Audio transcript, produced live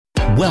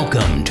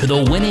Welcome to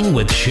the Winning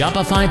with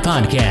Shopify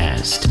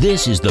podcast.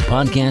 This is the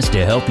podcast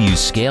to help you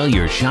scale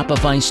your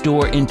Shopify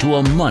store into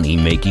a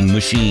money-making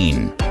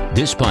machine.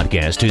 This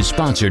podcast is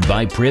sponsored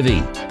by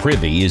Privy.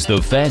 Privy is the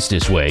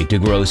fastest way to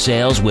grow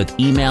sales with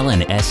email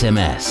and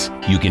SMS.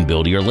 You can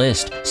build your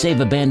list, save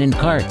abandoned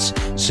carts,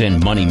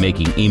 send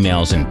money-making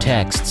emails and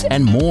texts,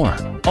 and more,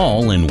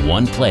 all in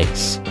one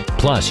place.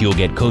 Plus, you'll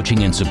get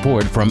coaching and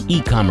support from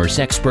e-commerce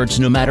experts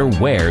no matter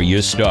where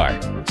you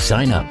start.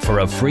 Sign up for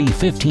a free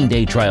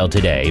 15-day trial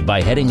today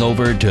by heading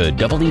over to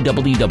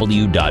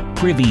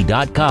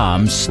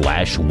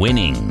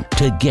www.privy.com/winning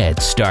to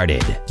get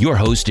started. Your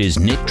host is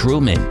Nick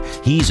Truman.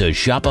 He's a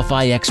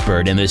Shopify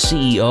expert and the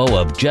CEO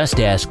of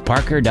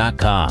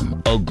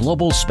JustAskParker.com, a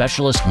global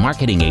specialist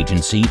marketing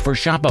agency for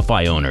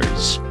Shopify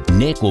owners.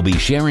 Nick will be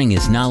sharing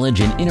his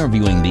knowledge and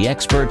interviewing the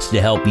experts to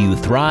help you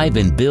thrive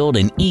and build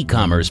an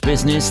e-commerce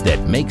business that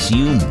makes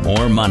you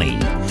more money.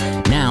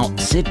 Now,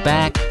 sit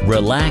back,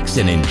 relax,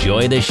 and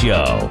enjoy the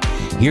show.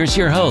 Here's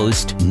your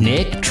host,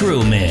 Nick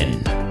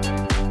Truman.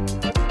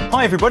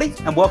 Hi, everybody,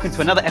 and welcome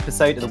to another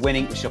episode of the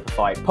Winning with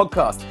Shopify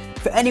podcast.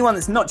 For anyone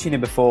that's not tuned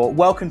in before,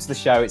 welcome to the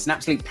show. It's an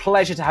absolute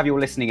pleasure to have you all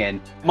listening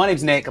in. My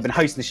name's Nick. I've been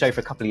hosting the show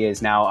for a couple of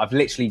years now. I've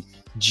literally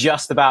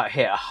just about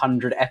hit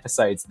 100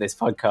 episodes of this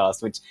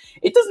podcast, which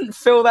it doesn't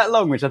feel that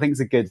long, which I think is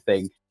a good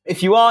thing.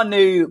 If you are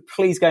new,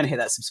 please go and hit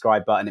that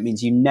subscribe button. It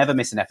means you never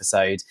miss an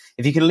episode.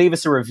 If you can leave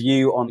us a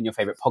review on your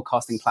favorite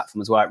podcasting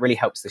platform as well, it really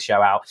helps the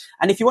show out.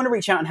 And if you want to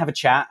reach out and have a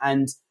chat,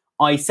 and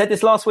I said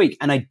this last week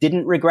and I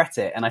didn't regret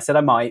it, and I said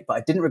I might, but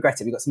I didn't regret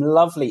it. We got some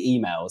lovely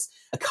emails,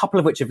 a couple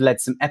of which have led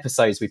some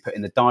episodes we put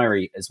in the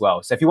diary as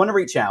well. So if you want to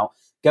reach out,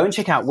 go and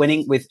check out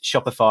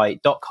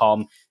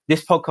winningwithshopify.com.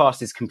 This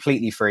podcast is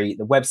completely free.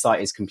 The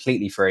website is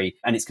completely free,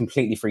 and it's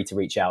completely free to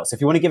reach out. So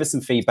if you want to give us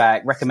some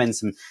feedback, recommend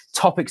some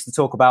topics to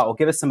talk about, or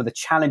give us some of the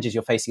challenges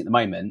you're facing at the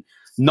moment,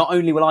 not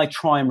only will I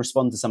try and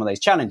respond to some of those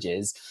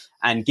challenges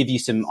and give you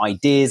some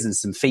ideas and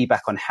some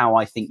feedback on how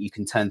I think you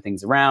can turn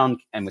things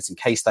around and with some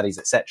case studies,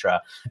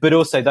 etc. But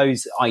also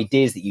those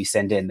ideas that you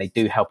send in, they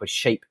do help us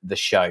shape the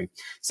show.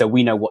 So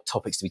we know what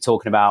topics to be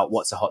talking about,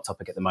 what's a hot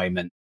topic at the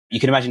moment. You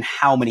can imagine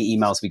how many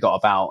emails we got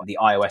about the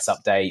iOS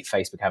update,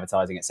 Facebook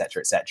advertising,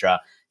 etc.,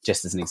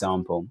 just as an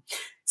example.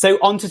 So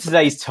on to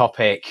today's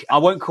topic. I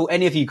won't call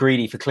any of you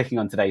greedy for clicking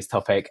on today's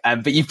topic,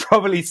 but you've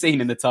probably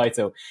seen in the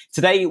title.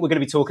 Today, we're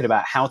going to be talking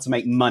about how to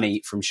make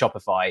money from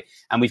Shopify.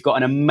 And we've got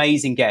an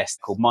amazing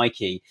guest called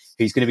Mikey,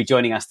 who's going to be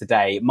joining us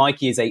today.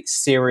 Mikey is a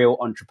serial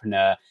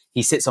entrepreneur.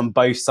 He sits on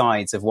both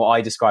sides of what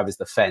I describe as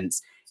the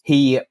fence.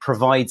 He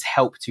provides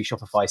help to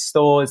Shopify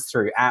stores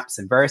through apps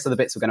and various other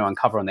bits we're going to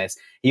uncover on this.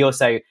 He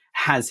also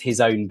has his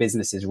own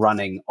businesses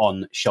running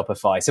on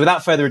Shopify. So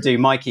without further ado,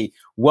 Mikey,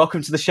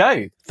 welcome to the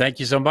show. Thank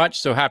you so much.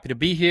 So happy to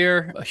be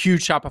here. A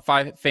huge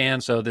Shopify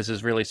fan, so this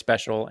is really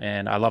special,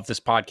 and I love this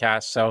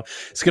podcast. So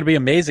it's going to be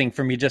amazing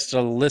for me just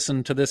to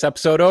listen to this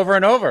episode over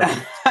and over.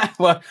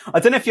 Well, I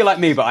don't know if you're like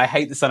me, but I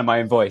hate the sound of my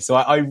own voice. So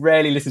I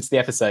rarely listen to the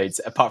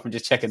episodes apart from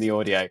just checking the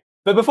audio.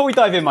 But before we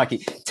dive in,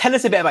 Mikey, tell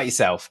us a bit about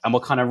yourself and we'll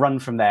kind of run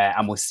from there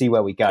and we'll see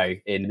where we go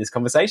in this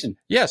conversation.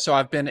 Yeah, so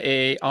I've been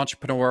an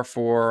entrepreneur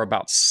for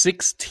about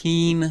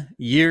 16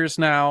 years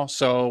now.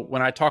 So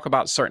when I talk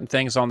about certain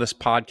things on this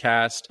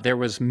podcast, there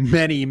was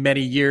many, many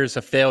years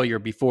of failure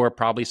before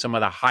probably some of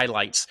the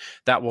highlights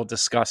that we'll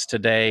discuss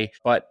today.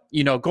 But,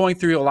 you know, going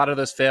through a lot of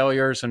those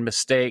failures and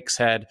mistakes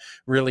had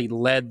really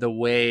led the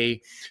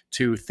way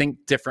to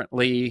think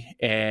differently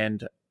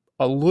and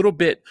a little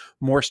bit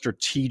more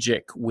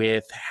strategic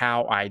with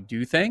how I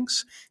do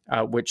things,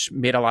 which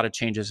made a lot of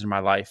changes in my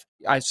life.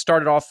 I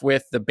started off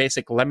with the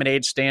basic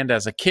lemonade stand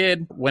as a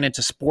kid, went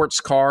into sports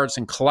cards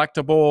and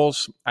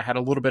collectibles. I had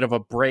a little bit of a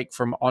break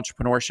from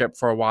entrepreneurship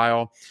for a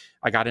while.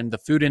 I got into the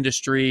food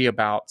industry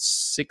about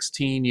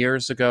 16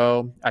 years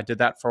ago. I did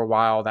that for a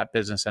while. That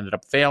business ended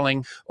up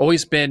failing.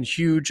 Always been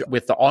huge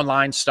with the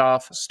online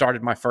stuff.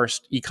 Started my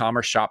first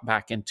e-commerce shop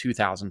back in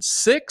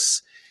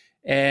 2006.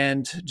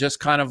 And just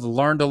kind of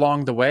learned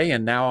along the way.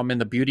 And now I'm in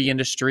the beauty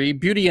industry,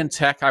 beauty and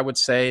tech, I would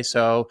say.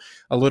 So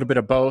a little bit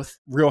of both,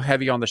 real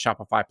heavy on the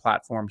Shopify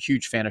platform,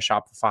 huge fan of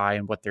Shopify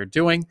and what they're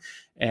doing.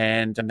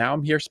 And now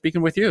I'm here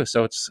speaking with you.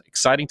 So it's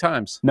exciting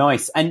times.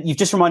 Nice. And you've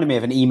just reminded me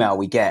of an email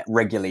we get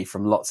regularly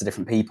from lots of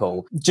different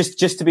people. Just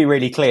to be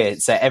really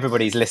clear, so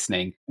everybody's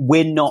listening,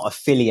 we're not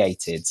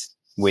affiliated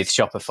with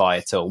Shopify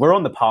at all. We're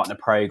on the partner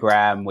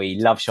program. We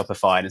love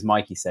Shopify. And as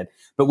Mikey said,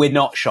 but we're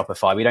not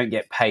Shopify. We don't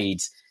get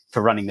paid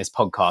for running this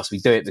podcast. We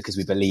do it because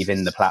we believe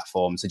in the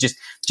platform. So just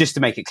to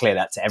make it clear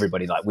that to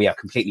everybody, like we are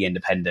completely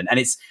independent. And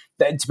it's,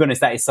 to be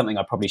honest, that is something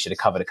I probably should have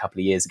covered a couple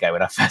of years ago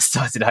when I first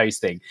started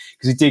hosting,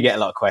 because we do get a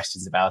lot of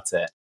questions about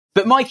it.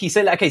 But Mikey,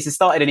 so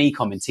started in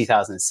e-com in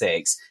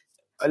 2006.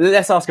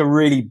 Let's ask a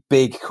really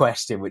big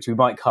question, which we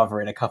might cover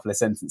in a couple of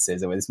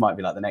sentences, or this might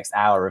be like the next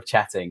hour of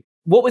chatting.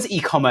 What was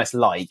e-commerce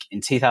like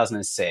in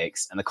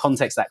 2006? And the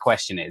context of that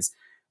question is,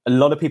 a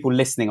lot of people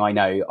listening, I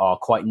know, are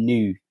quite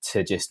new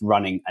to just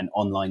running an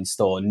online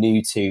store,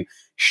 new to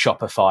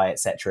Shopify, et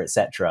cetera, et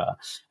cetera.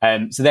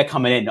 So they're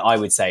coming in, I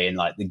would say, in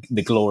like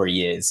the glory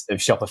years of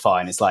Shopify.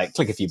 And it's like,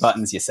 click a few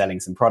buttons, you're selling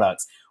some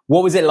products.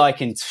 What was it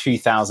like in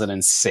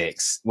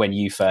 2006 when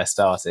you first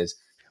started?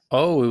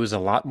 Oh, it was a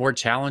lot more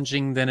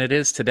challenging than it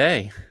is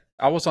today.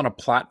 I was on a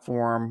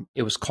platform,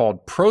 it was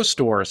called Pro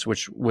Stores,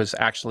 which was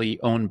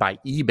actually owned by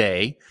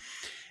eBay.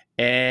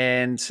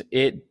 And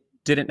it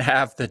didn't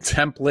have the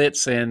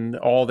templates and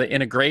all the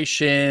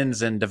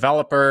integrations and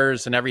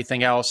developers and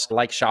everything else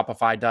like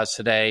Shopify does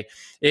today.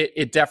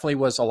 It definitely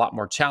was a lot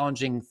more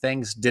challenging.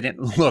 Things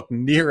didn't look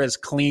near as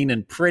clean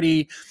and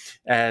pretty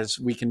as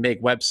we can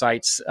make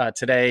websites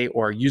today,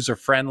 or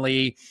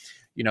user-friendly.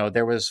 You know,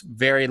 there was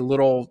very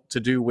little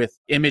to do with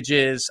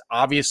images,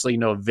 obviously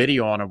no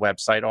video on a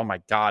website. Oh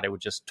my God, it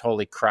would just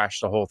totally crash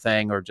the whole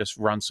thing or just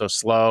run so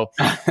slow.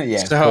 So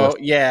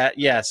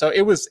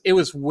it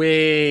was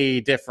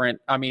way different.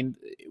 I mean,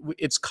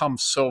 it's come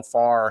so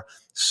far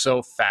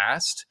so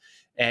fast,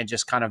 and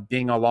just kind of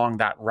being along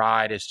that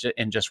ride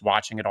and just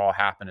watching it all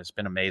happen has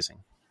been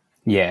amazing.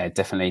 Yeah,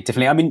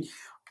 definitely. I mean,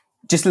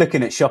 just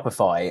looking at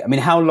Shopify, I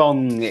mean, how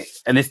long,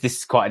 and this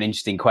is quite an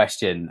interesting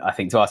question, I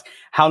think, to ask,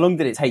 how long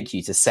did it take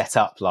you to set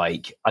up,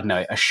 like, I don't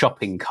know, a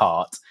shopping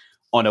cart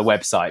on a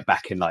website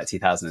back in like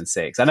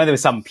 2006? I know there were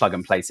some plug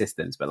and play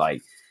systems, but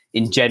like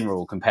in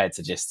general, compared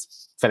to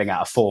just filling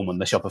out a form on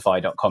the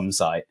Shopify.com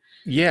site.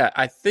 Yeah,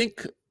 I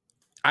think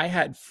I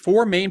had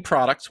 4 main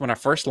products when I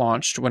first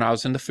launched. When I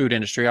was in the food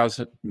industry, I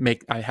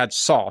had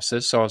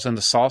sauces, so I was in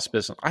the sauce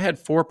business. I had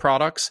 4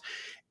 products.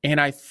 And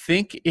I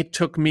think it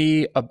took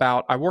me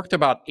I worked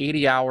about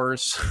 80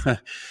 hours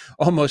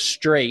almost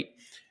straight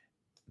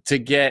to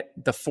get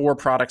the 4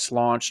 products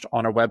launched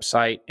on a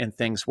website and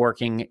things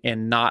working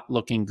and not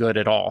looking good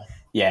at all.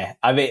 Yeah.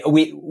 I mean,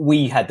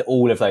 we had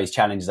all of those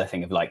challenges, I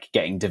think, of like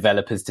getting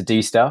developers to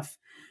do stuff.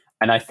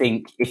 And I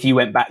think if you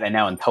went back there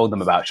now and told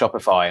them about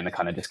Shopify and they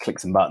kind of just click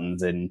some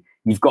buttons and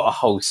you've got a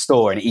whole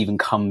store and it even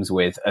comes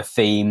with a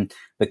theme,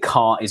 the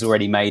cart is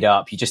already made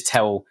up. You just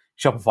tell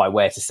Shopify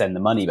where to send the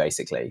money,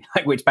 basically,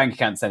 like which bank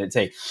account to send it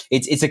to.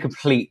 It's a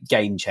complete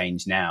game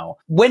change now.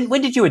 When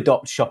did you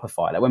adopt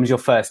Shopify? Like, when was your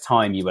first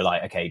time you were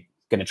like, okay,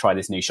 going to try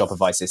this new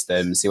Shopify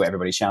system, see what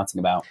everybody's shouting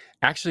about?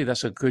 Actually,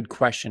 that's a good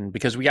question,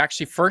 because we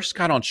actually first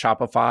got on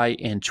Shopify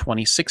in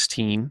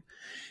 2016,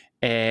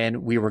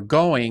 and we were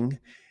going.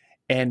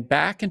 And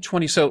back in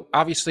so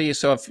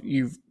if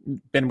you've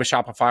been with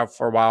Shopify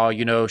for a while,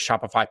 you know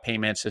Shopify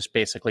Payments is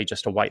basically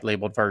just a white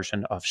labeled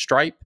version of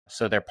Stripe.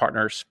 So they're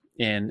partners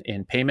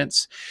in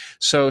payments.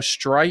 So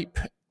Stripe,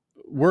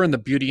 we're in the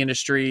beauty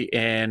industry,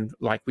 and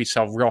like we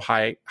sell real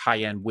high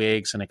end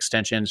wigs and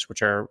extensions,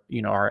 which are,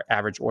 you know, our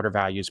average order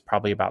value is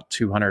probably about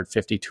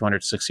 $250,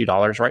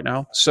 $260 right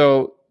now.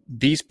 So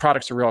these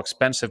products are real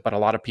expensive, but a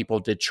lot of people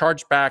did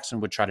chargebacks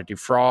and would try to do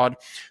fraud.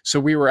 So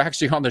we were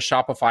actually on the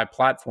Shopify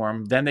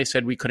platform. Then they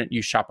said we couldn't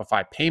use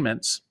Shopify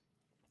Payments.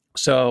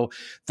 So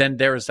then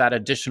there was that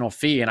additional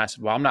fee. And I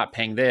said, well, I'm not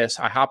paying this.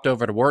 I hopped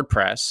over to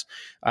WordPress.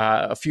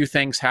 A few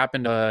things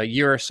happened a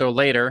year or so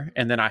later.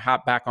 And then I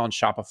hopped back on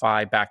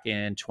Shopify back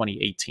in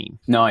 2018.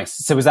 Nice.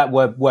 So was that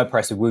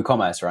WordPress with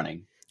WooCommerce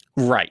running?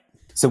 Right.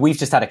 So we've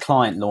just had a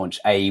client launch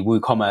a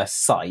WooCommerce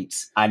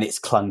site, and it's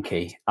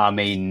clunky. I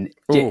mean,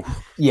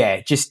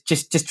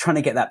 just trying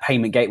to get that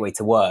payment gateway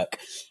to work.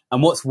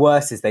 And what's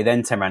worse is they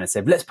then turn around and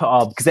said, let's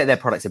put because their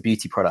products are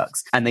beauty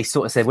products. And they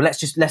sort of said, well,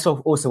 let's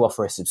also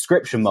offer a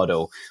subscription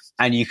model.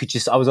 And you could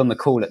I was on the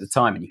call at the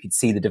time and you could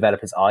see the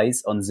developer's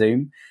eyes on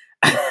Zoom.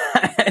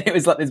 And it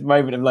was like this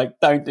moment of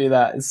like, don't do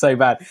that. It's so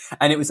bad.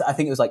 And I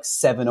think it was like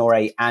 7 or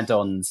 8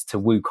 add-ons to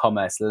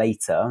WooCommerce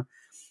later.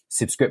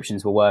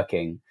 Subscriptions were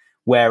working.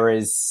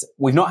 Whereas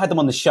we've not had them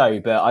on the show,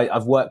 but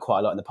I've worked quite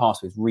a lot in the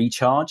past with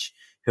Recharge,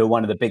 who are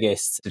one of the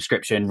biggest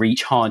subscription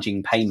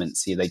recharging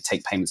payments. They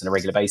take payments on a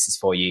regular basis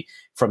for you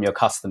from your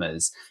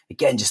customers.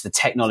 Again, just the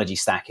technology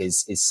stack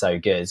is so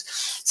good.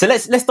 So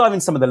let's dive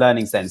into some of the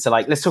learnings then. So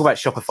let's talk about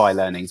Shopify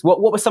learnings. What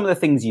were some of the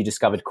things you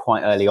discovered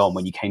quite early on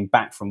when you came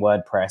back from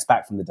WordPress,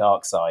 back from the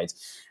dark side,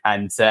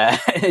 and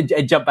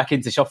jumped back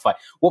into Shopify?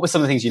 What were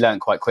some of the things you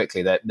learned quite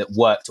quickly that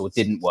worked or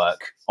didn't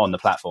work on the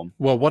platform?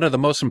 Well, one of the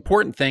most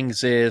important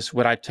things is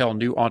what I tell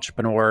new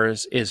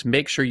entrepreneurs is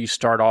make sure you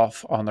start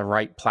off on the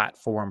right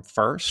platform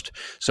first.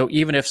 So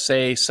even if,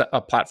 say,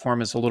 a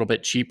platform is a little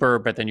bit cheaper,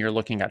 but then you're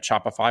looking at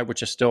Shopify,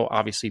 which is still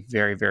obviously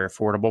very, very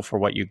affordable for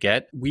what you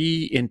get.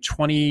 In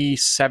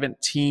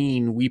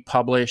 2016,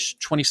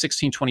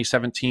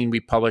 2017, we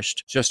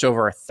published just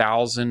over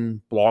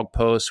 1,000 blog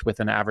posts with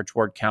an average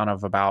word count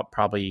of about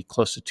probably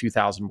close to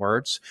 2,000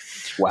 words.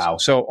 Wow.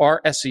 So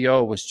our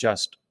SEO was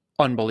just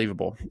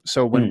unbelievable.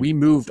 So when we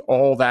moved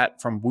all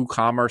that from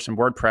WooCommerce and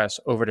WordPress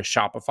over to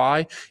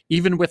Shopify,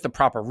 even with the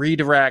proper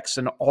redirects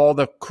and all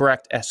the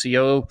correct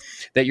SEO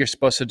that you're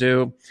supposed to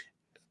do,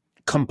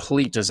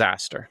 complete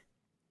disaster.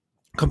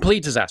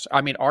 Complete disaster. I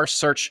mean, our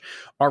search,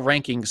 our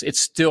rankings, it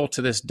still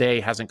to this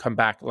day hasn't come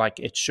back like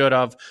it should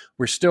have.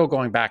 We're still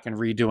going back and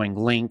redoing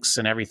links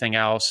and everything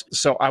else.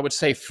 So I would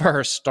say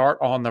first, start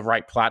on the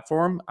right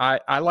platform.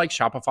 I like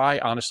Shopify.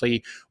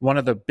 Honestly, one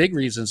of the big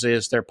reasons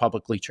is they're a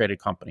publicly traded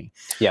company.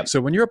 Yep. So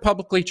when you're a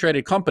publicly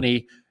traded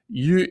company,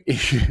 you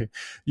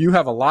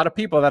have a lot of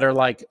people that are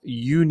like,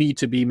 you need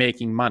to be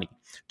making money.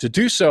 To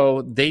do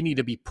so, they need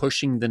to be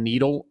pushing the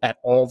needle at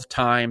all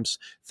times,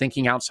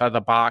 thinking outside the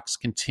box,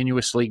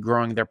 continuously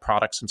growing their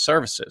products and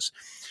services.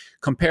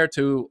 Compared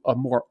to a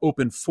more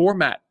open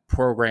format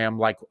program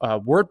like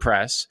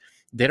WordPress,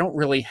 they don't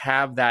really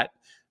have that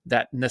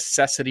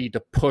necessity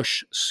to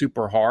push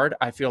super hard.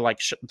 I feel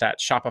like that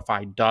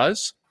Shopify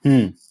does.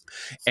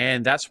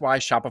 And that's why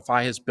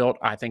Shopify has built,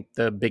 I think,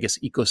 the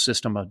biggest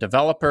ecosystem of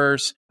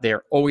developers.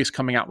 They're always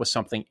coming out with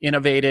something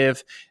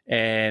innovative.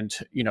 And,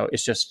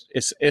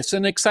 it's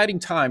an exciting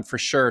time for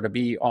sure to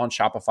be on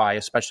Shopify,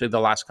 especially the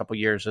last couple of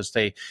years as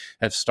they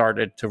have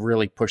started to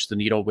really push the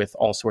needle with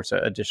all sorts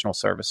of additional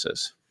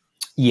services.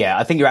 Yeah,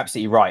 I think you're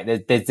absolutely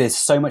right. There's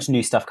so much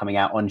new stuff coming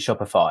out on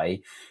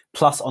Shopify.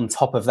 Plus, on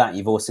top of that,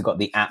 you've also got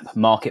the app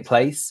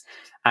marketplace.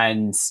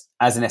 And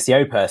as an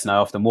SEO person, I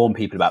often warn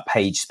people about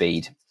page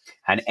speed.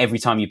 And every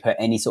time you put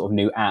any sort of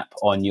new app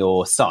on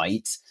your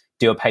site,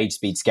 do a page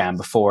speed scan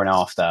before and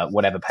after,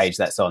 whatever page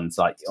that's on. It's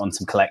like on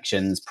some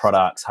collections,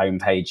 products,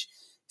 homepage,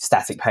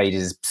 static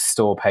pages,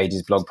 store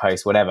pages, blog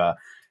posts, whatever.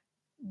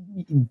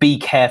 Be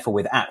careful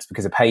with apps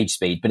because of page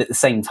speed. But at the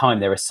same time,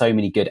 there are so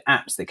many good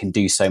apps that can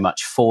do so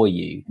much for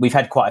you. We've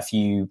had quite a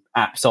few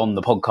apps on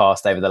the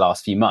podcast over the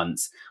last few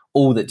months,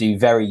 all that do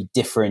very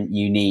different,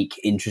 unique,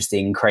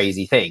 interesting,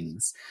 crazy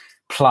things.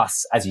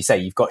 Plus, as you say,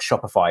 you've got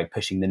Shopify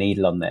pushing the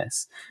needle on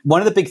this. One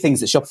of the big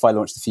things that Shopify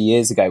launched a few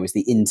years ago was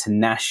the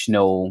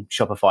international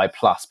Shopify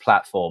Plus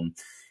platform.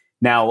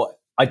 Now,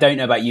 I don't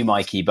know about you,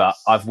 Mikey, but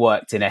I've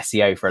worked in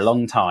SEO for a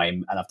long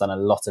time and I've done a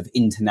lot of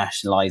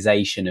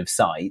internationalization of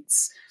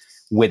sites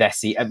with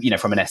SEO,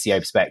 from an SEO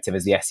perspective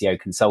as the SEO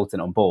consultant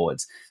on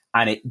board.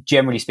 And it,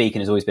 generally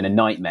speaking, has always been a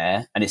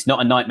nightmare. And it's not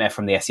a nightmare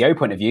from the SEO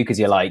point of view because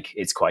you're like,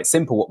 it's quite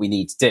simple what we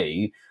need to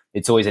do.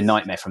 It's always a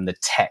nightmare from the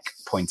tech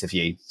point of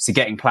view. So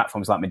getting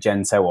platforms like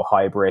Magento or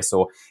Hybris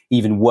or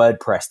even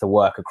WordPress to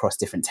work across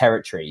different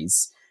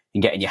territories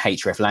and getting your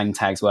href lang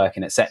tags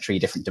working, etc.,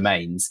 different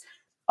domains.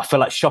 I feel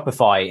like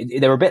Shopify,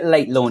 they were a bit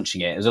late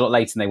launching it. It was a lot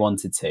later than they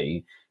wanted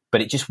to,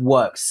 but it just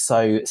works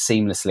so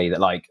seamlessly that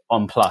like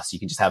on Plus, you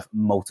can just have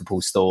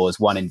multiple stores,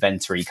 one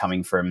inventory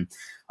coming from,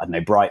 I don't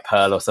know, Bright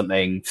Pearl or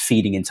something,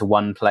 feeding into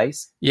one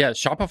place. Yeah,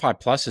 Shopify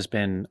Plus has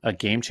been a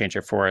game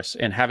changer for us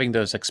in having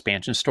those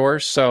expansion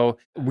stores. So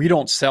we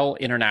don't sell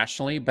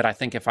internationally, but I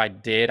think if I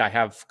did, I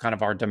have kind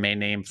of our domain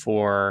name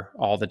for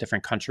all the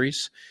different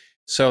countries.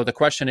 So the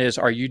question is,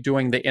 are you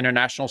doing the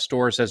international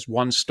stores as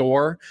one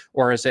store,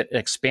 or is it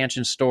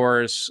expansion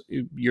stores?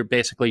 You're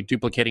basically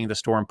duplicating the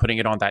store and putting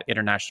it on that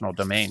international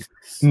domain.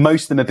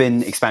 Most of them have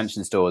been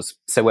expansion stores.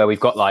 So where we've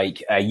got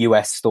like a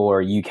US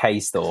store, a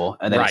UK store,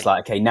 and then It's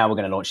like, okay, now we're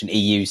going to launch an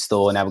EU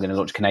store. Now we're going to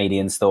launch a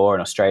Canadian store,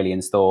 an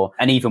Australian store.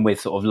 And even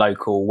with sort of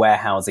local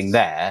warehousing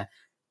there,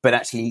 but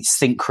actually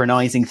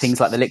synchronizing things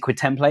like the liquid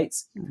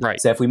templates.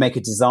 Right. So if we make a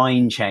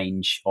design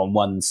change on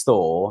one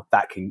store,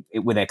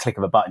 with a click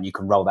of a button, you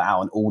can roll that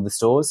out on all the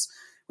stores,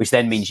 which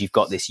then means you've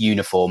got this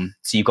uniform.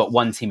 So you've got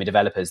one team of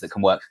developers that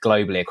can work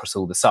globally across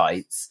all the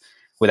sites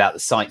without the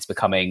sites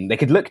they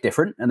could look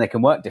different and they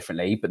can work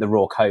differently, but the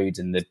raw code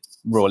and the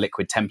raw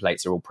liquid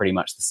templates are all pretty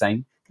much the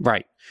same.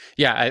 Right.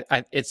 Yeah,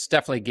 it's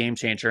definitely a game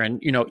changer.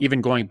 And,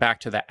 even going back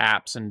to the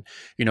apps and,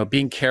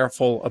 being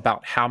careful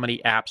about how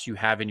many apps you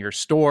have in your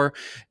store,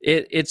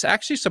 it's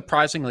actually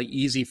surprisingly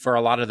easy for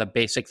a lot of the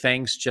basic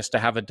things just to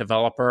have a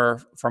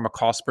developer from a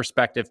cost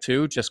perspective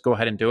too. Just go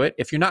ahead and do it.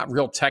 If you're not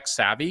real tech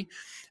savvy,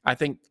 I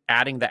think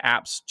adding the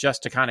apps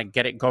just to kind of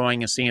get it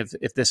going and seeing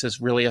if this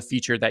is really a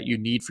feature that you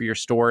need for your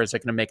store, is it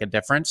going to make a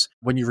difference?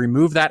 When you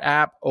remove that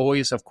app,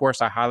 always, of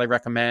course, I highly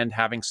recommend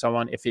having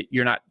someone, if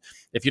you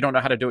don't know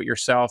how to do it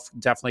yourself,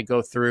 definitely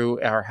go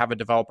through or have a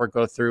developer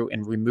go through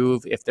and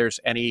remove if there's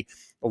any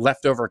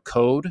leftover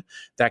code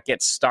that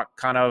gets stuck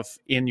kind of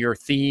in your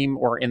theme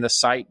or in the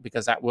site,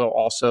 because that will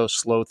also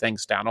slow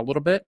things down a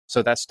little bit.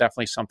 So that's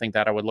definitely something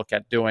that I would look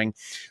at doing.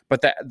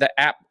 But the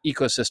app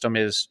ecosystem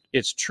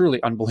it's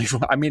truly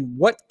unbelievable. I mean,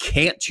 what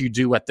can't you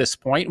do at this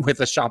point with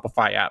a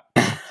Shopify app?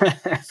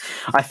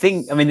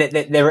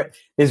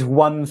 There's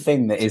one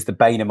thing that is the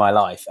bane of my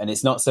life, and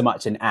it's not so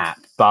much an app,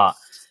 but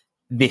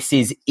this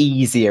is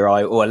easier,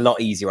 or a lot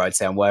easier, I'd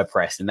say, on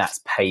WordPress, and that's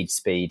page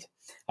speed.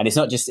 And it's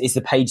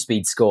the page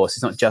speed score. So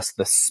it's not just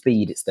the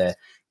speed, it's the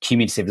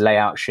cumulative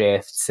layout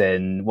shifts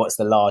and what's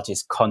the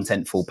largest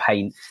contentful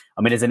paint.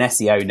 I mean, as an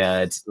SEO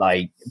nerd,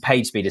 like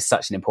page speed is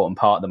such an important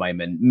part at the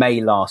moment. May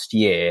last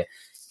year,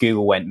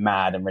 Google went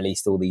mad and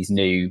released all these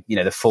new,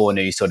 the 4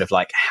 new sort of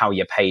like how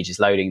your page is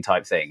loading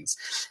type things.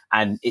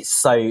 And it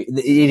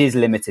is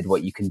limited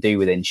what you can do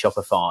within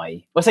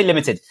Shopify. Well, I say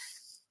limited,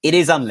 it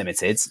is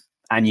unlimited,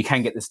 and you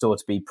can get the store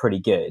to be pretty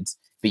good,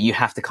 but you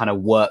have to kind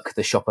of work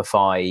the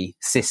Shopify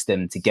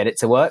system to get it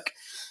to work.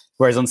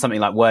 Whereas on something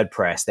like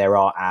WordPress, there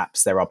are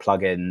apps, there are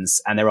plugins,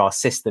 and there are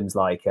systems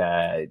like,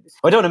 I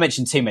don't want to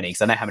mention too many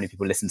because I know how many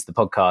people listen to the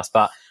podcast,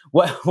 but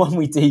one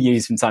we do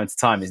use from time to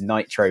time is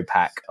Nitro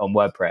Pack on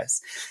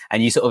WordPress.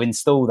 And you sort of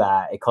install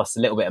that. It costs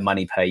a little bit of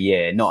money per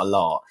year, not a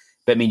lot,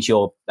 but it means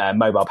your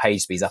mobile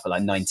page speed's up at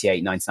like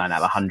 98, 99 out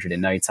of 100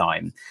 in no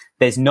time.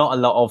 There's not a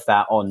lot of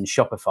that on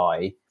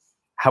Shopify.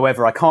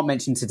 However, I can't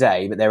mention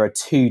today, but there are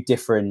 2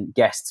 different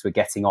guests we're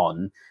getting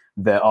on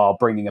that are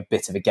bringing a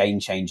bit of a game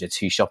changer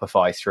to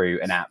Shopify through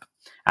an app.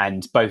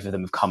 And both of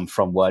them have come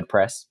from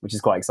WordPress, which is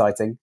quite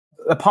exciting.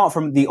 Apart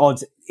from the odd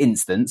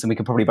instance, and we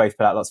could probably both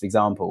put out lots of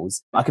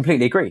examples, I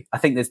completely agree. I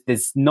think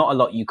there's not a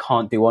lot you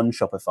can't do on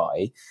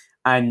Shopify.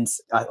 And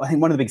I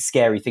think one of the big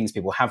scary things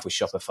people have with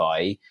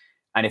Shopify,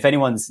 and if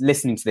anyone's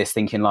listening to this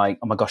thinking like,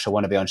 oh my gosh, I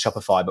want to be on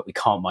Shopify, but we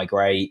can't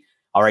migrate,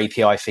 our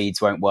API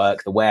feeds won't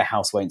work, the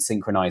warehouse won't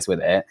synchronize with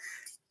it,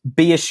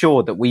 be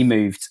assured that we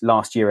moved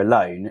last year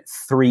alone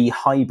 3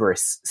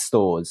 Hybris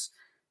stores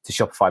to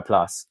Shopify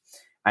Plus.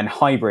 And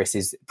Hybris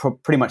is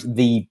pretty much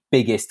the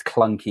biggest,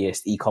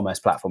 clunkiest e-commerce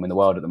platform in the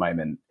world at the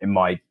moment, in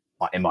my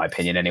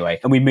opinion anyway.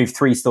 And we moved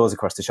 3 stores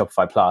across to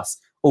Shopify Plus.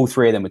 All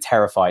 3 of them were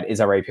terrified.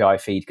 Is our API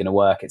feed going to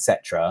work,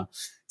 etc.?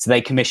 So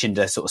they commissioned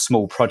a sort of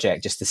small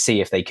project just to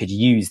see if they could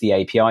use the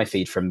API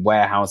feed from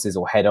warehouses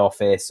or head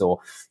office or,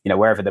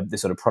 wherever the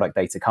sort of product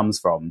data comes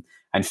from,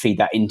 and feed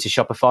that into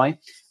Shopify.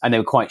 And they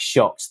were quite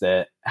shocked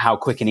that how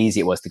quick and easy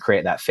it was to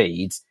create that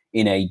feed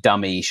in a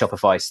dummy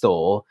Shopify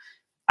store.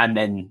 And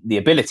then the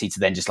ability to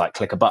then just like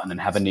click a button and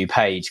have a new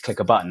page, click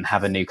a button,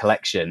 have a new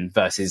collection,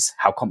 versus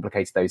how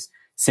complicated those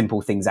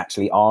simple things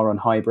actually are on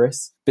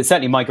Hybris. But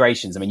certainly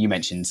migrations, I mean, you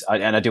mentioned,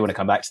 and I do want to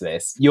come back to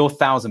this, your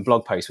 1,000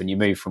 blog posts when you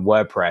move from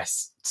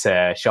WordPress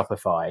to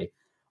Shopify,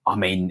 I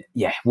mean,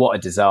 yeah, what a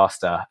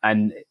disaster.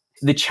 And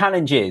the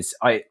challenge is,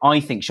 I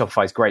think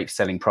Shopify is great for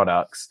selling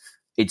products.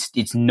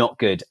 It's not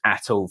good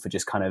at all for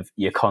just kind of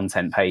your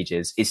content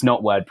pages. It's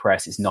not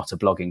WordPress. It's not a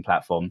blogging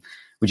platform.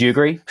 Would you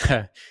agree?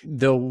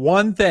 The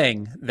one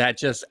thing that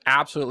just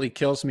absolutely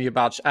kills me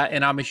about,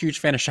 and I'm a huge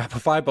fan of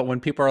Shopify, but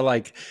when people are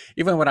like,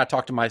 even when I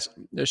talk to my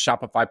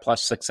Shopify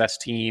Plus success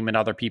team and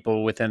other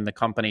people within the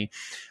company,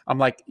 I'm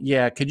like,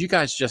 yeah, could you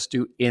guys just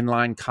do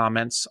inline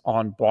comments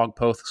on blog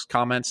posts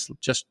comments?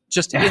 Just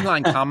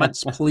inline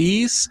comments,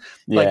 please.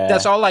 Like,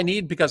 that's all I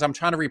need, because I'm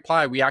trying to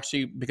reply.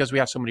 Because we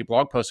have so many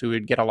blog posts, we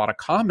would get a lot of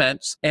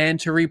comments, and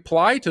to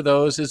reply to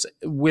those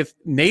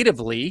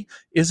natively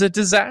is a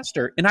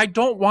disaster. And I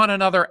don't want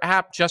another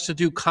app just to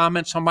do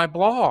comments on my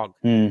blog.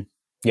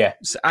 Yeah.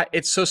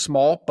 It's so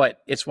small, but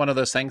it's one of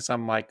those things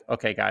I'm like,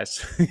 okay,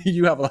 guys,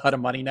 you have a lot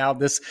of money now.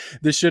 This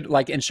should,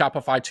 like in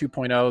Shopify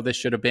 2.0, this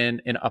should have been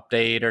an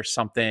update or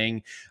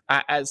something,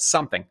 as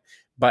something.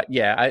 But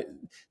yeah,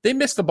 they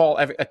miss the ball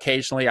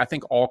occasionally. I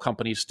think all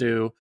companies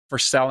do. For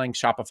selling,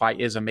 Shopify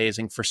is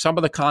amazing. For some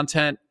of the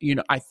content,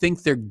 I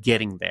think they're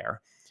getting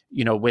there.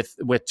 With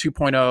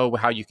 2.0,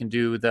 how you can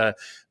do the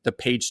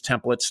page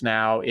templates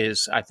now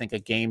is, I think, a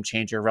game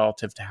changer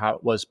relative to how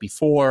it was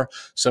before.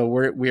 So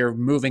we're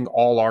moving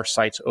all our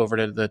sites over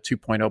to the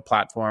 2.0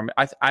 platform.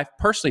 I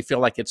personally feel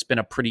like it's been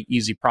a pretty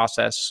easy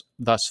process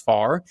thus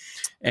far,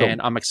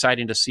 and I'm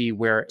excited to see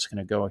where it's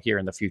going to go here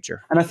in the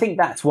future. And I think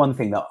that's one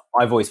thing that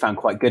I've always found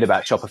quite good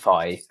about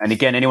Shopify. And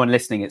again, anyone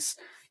listening,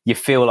 you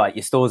feel like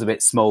your store's a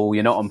bit small,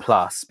 you're not on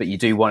Plus, but you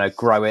do want to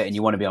grow it and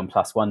you want to be on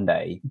Plus one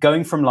day.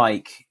 Going from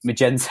like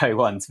Magento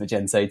 1 to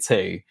Magento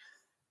 2,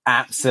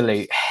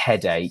 absolute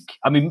headache.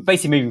 I mean,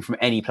 basically moving from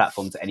any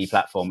platform to any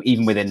platform,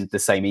 even within the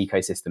same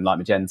ecosystem like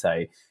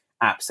Magento,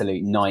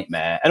 absolute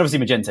nightmare. And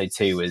obviously Magento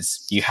 2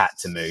 was, you had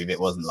to move.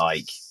 It wasn't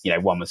like,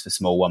 one was for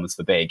small, one was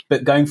for big.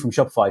 But going from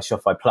Shopify to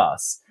Shopify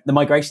Plus, the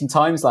migration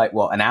time's like,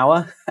 an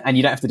hour? And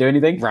you don't have to do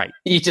anything? Right.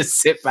 You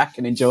just sit back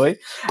and enjoy.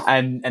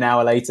 And an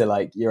hour later,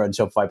 like, you're on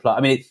Shopify Plus.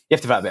 I mean, you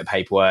have to fill out a bit of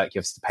paperwork. You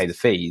have to pay the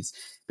fees.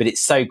 But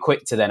it's so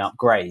quick to then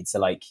upgrade. So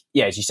like,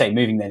 yeah, as you say,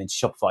 moving then into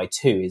Shopify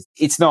 2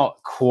 it's not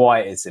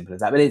quite as simple as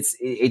that, but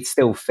it's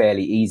still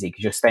fairly easy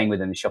because you're staying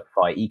within the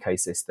Shopify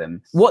ecosystem.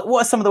 What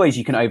are some of the ways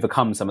you can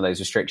overcome some of those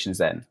restrictions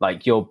then?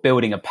 Like you're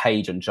building a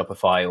page on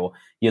Shopify or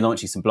you're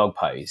launching some blog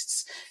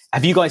posts.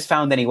 Have you guys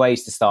found any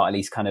ways to start at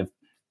least kind of,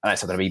 I know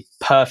it's not going to be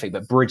perfect,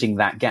 but bridging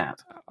that gap?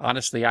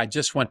 Honestly, I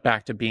just went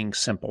back to being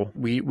simple.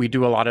 We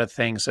do a lot of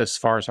things as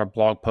far as our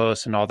blog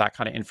posts and all that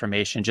kind of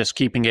information, just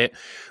keeping it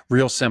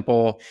real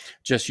simple,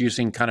 just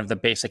using kind of the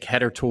basic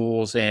header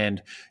tools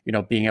and,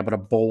 being able to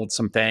bold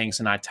some things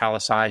and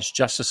italicize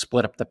just to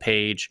split up the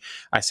page.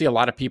 I see a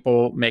lot of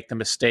people make the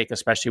mistake,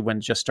 especially when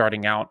just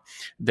starting out,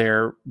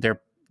 they're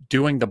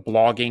doing the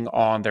blogging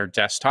on their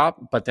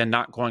desktop, but then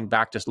not going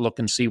back to look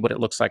and see what it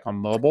looks like on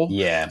mobile.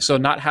 Yeah. So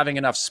not having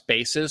enough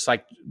spaces,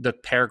 like the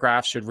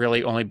paragraph should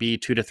really only be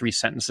 2 to 3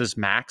 sentences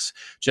max,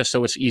 just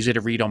so it's easy to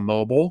read on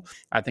mobile.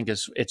 I think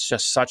it's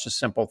just such a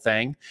simple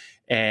thing.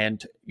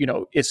 And,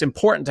 it's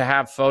important to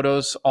have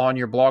photos on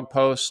your blog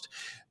post.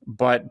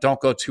 but don't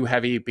go too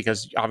heavy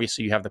because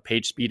obviously you have the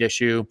page speed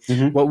issue.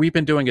 Mm-hmm. What we've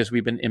been doing is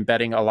we've been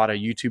embedding a lot of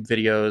YouTube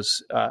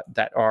videos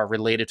that are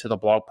related to the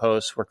blog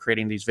posts. We're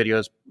creating these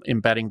videos,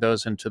 embedding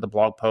those into the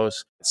blog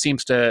posts. It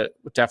seems to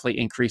definitely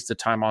increase the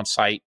time on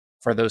site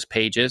for those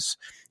pages.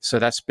 So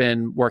that's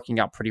been working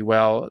out pretty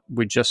well.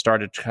 We just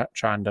started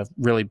trying to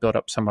really build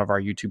up some of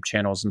our YouTube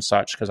channels and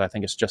such because I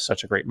think it's just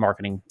such a great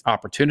marketing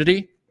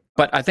opportunity.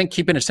 But I think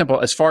keeping it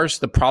simple, as far as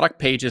the product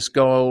pages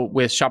go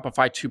with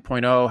Shopify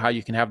 2.0, how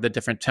you can have the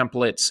different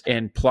templates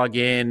and plug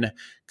in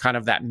kind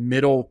of that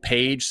middle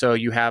page. So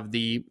you have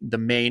the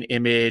main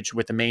image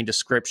with the main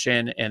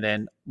description, and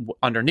then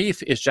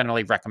underneath is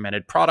generally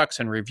recommended products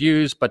and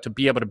reviews. But to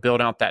be able to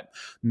build out that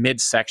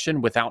midsection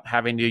without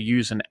having to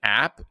use an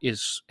app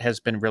has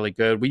been really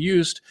good. We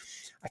used,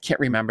 I can't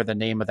remember the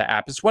name of the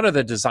app. It's one of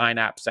the design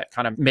apps that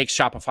kind of makes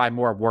Shopify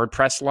more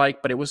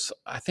WordPress-like, but it was,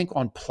 I think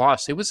on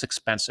Plus, it was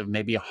expensive,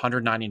 maybe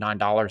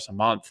 $199 a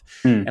month.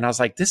 And I was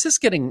like, this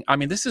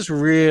is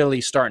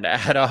really starting to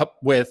add up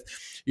with,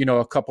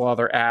 a couple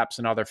other apps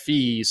and other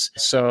fees.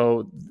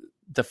 So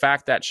the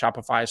fact that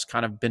Shopify has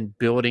kind of been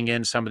building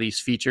in some of these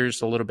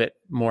features a little bit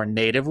more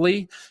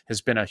natively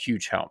has been a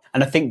huge help.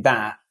 And I think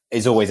that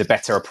is always a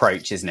better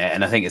approach, isn't it?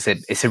 And I think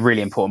it's a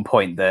really important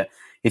point that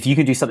if you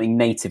can do something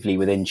natively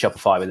within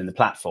Shopify, within the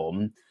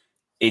platform,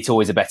 it's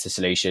always a better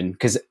solution.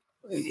 Because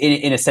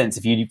in a sense,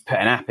 if you put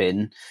an app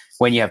in,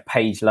 when you have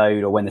page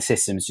load or when the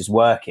system's just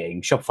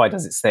working, Shopify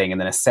does its thing, and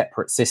then a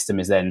separate system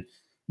is then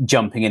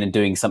jumping in and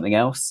doing something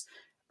else.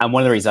 And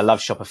one of the reasons I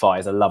love Shopify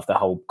is I love the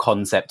whole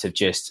concept of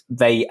just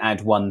they add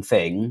one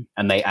thing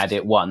and they add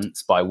it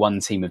once by one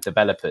team of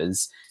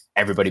developers.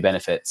 Everybody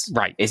benefits.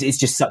 Right. It's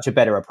just such a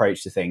better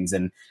approach to things.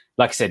 And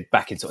like I said,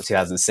 back in sort of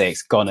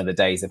 2006, gone are the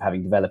days of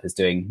having developers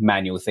doing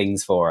manual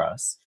things for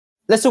us.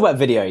 Let's talk about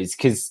videos,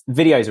 because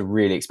videos are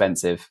really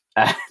expensive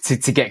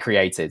to get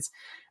created.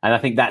 And I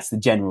think that's the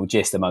general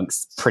gist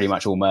amongst pretty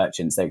much all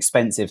merchants. They're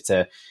expensive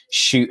to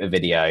shoot a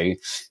video.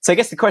 So I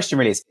guess the question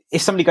really is,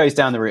 if somebody goes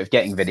down the route of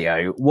getting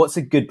video, what's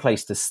a good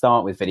place to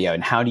start with video,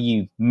 and how do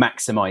you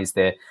maximize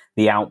the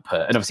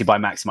output? And obviously by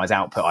maximize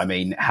output, I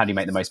mean, how do you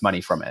make the most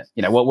money from it?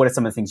 What are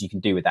some of the things you can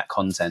do with that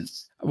content?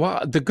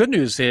 Well, the good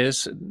news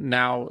is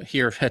now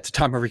here at the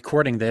time of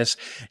recording this,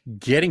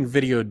 getting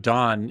video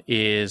done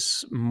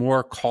is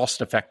more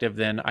cost effective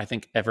than I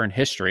think ever in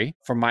history.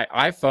 For my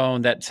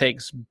iPhone, that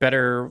takes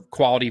better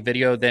quality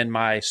video than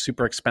my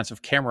super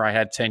expensive camera I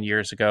had 10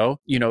 years ago.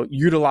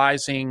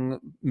 Utilizing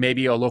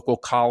maybe a local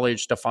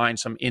college to find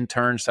some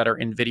interns that are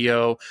in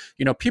video.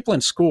 People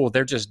in school,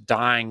 they're just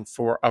dying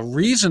for a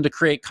reason to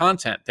create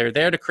content. They're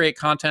there to create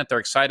content. They're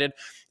excited.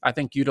 I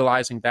think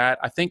utilizing that.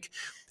 I think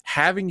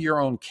having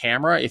your own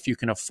camera, if you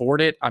can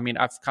afford it. I mean,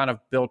 I've kind of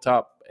built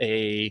up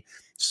a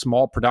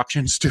small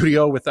production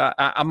studio with,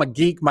 I'm a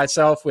geek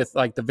myself with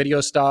like the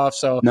video stuff.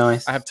 So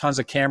nice. I have tons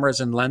of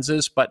cameras and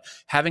lenses, but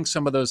having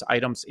some of those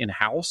items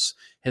in-house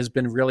has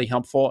been really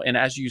helpful. And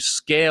as you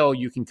scale,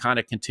 you can kind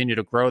of continue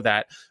to grow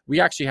that. We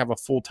actually have a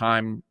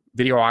full-time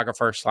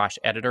videographer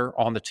 / editor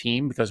on the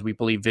team because we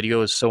believe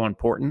video is so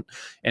important,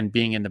 and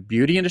being in the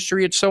beauty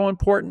industry, it's so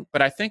important.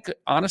 But I think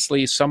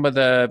honestly, some of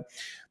the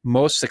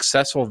most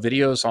successful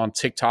videos on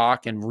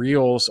TikTok and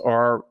Reels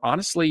are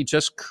honestly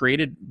just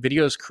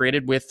videos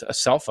created with a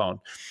cell phone.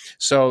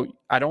 So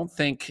I don't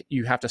think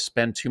you have to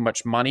spend too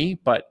much money,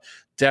 but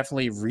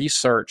definitely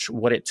research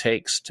what it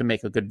takes to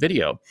make a good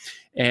video.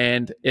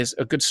 And is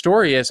a good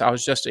story is I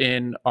was just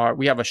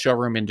we have a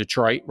showroom in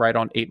Detroit, right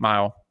on 8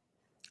 Mile.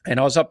 And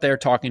I was up there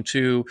talking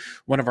to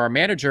one of our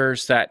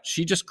managers that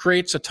she just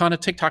creates a ton of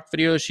TikTok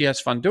videos. She has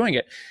fun doing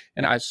it.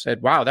 And I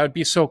said, wow, that would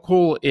be so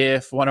cool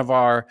if one of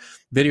our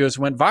videos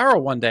went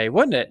viral one day,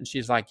 wouldn't it? And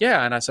she's like,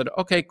 yeah. And I said,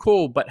 okay,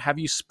 cool. But have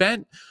you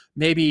spent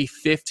maybe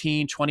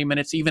 15, 20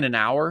 minutes, even an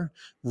hour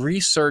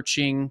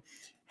researching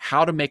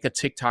how to make a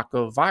TikTok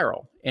go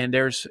viral? And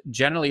there's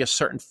generally a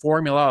certain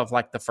formula of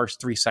like the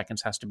first 3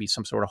 seconds has to be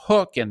some sort of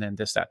hook, and then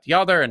this, that, the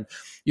other. And,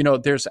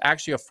 there's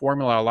actually a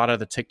formula a lot of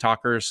the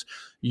TikTokers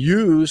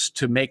use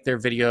to make their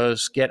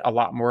videos get a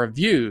lot more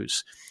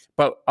views.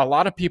 But a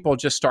lot of people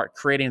just start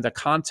creating the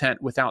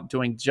content without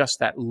doing just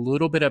that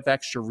little bit of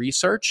extra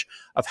research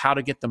of how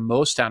to get the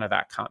most out of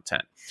that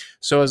content.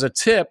 So as a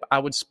tip, I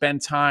would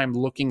spend time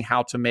looking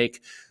how to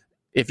make,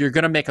 if you're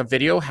going to make a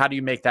video, how do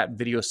you make that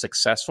video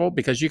successful?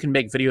 Because you can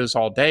make videos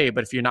all day,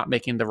 but if you're not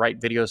making the right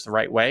videos the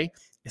right way,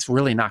 it's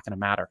really not going to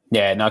matter.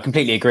 Yeah, no, I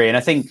completely agree. And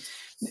I think,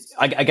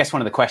 I guess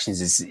one of the questions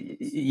is,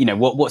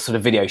 what sort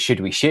of video should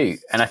we shoot?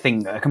 And I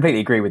think I completely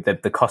agree with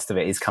the cost of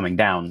it is coming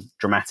down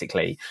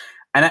dramatically.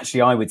 And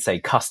actually, I would say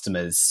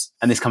customers,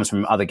 and this comes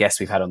from other guests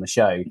we've had on the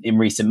show in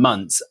recent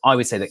months, I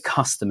would say that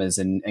customers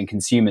and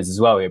consumers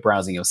as well who are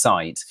browsing your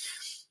site,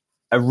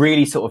 a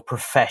really sort of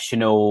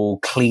professional,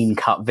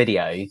 clean-cut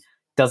video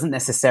doesn't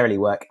necessarily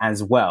work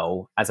as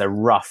well as a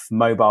rough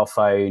mobile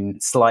phone,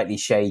 slightly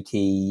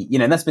shaky,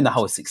 and that's been the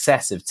whole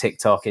success of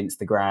TikTok,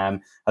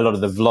 Instagram, a lot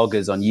of the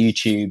vloggers on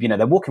YouTube,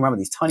 they're walking around with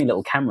these tiny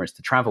little cameras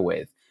to travel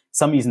with,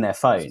 some using their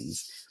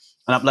phones.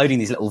 and uploading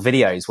these little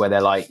videos where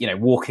they're like,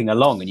 walking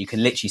along and you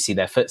can literally see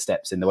their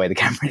footsteps in the way the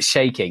camera is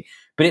shaking.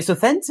 But it's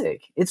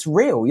authentic. It's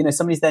real.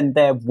 Somebody's then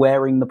there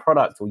wearing the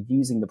product or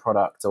using the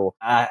product, or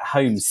at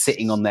home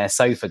sitting on their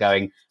sofa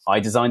going, I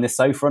designed this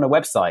sofa on a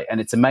website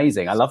and it's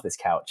amazing. I love this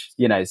couch.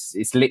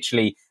 It's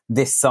literally,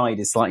 this side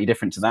is slightly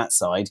different to that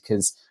side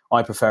because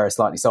I prefer a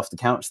slightly softer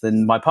couch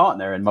than my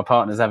partner, and my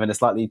partner's having a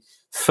slightly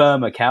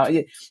firmer couch.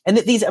 And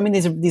these are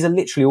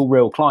literally all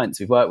real clients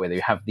we've worked with who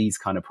have these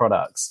kind of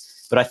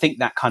products. But I think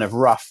that kind of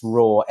rough,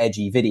 raw,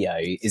 edgy video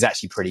is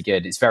actually pretty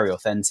good. It's very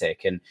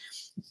authentic. And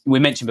we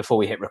mentioned before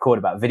we hit record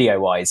about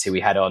VideoWise, who we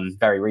had on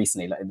very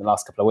recently, like in the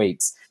last couple of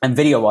weeks. And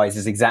VideoWise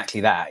is exactly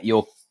that.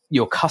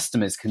 Your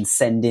customers can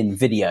send in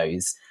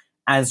videos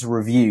as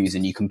reviews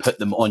and you can put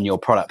them on your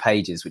product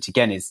pages, which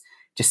again is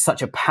just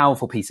such a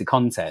powerful piece of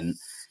content.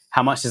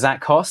 How much does that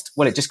cost?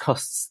 Well, it just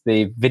costs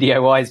the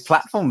VideoWise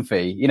platform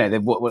fee.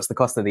 What's the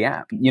cost of the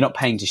app? You're not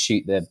paying to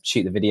shoot the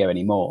video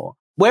anymore.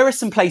 Where are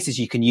some places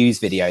you can use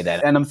video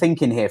then? And I'm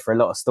thinking here, for a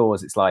lot of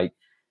stores, it's like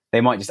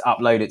they might just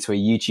upload it to a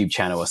YouTube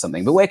channel or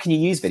something. But where can you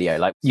use video?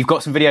 Like, you've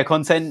got some video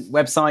content,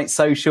 website,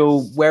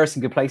 social. Where are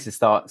some good places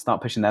to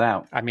start pushing that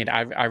out? I mean,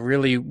 I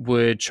really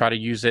would try to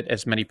use it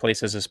as many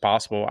places as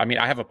possible. I mean,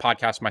 I have a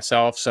podcast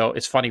myself, so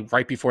it's funny.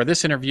 Right before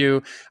this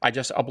interview, I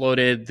just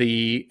uploaded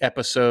the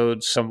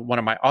episodes. One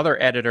of my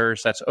other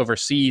editors that's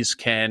overseas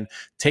can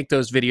take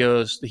those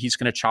videos. He's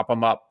going to chop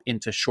them up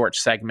into short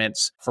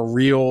segments for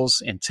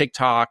Reels and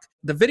TikTok.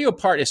 The video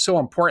part is so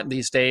important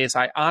these days.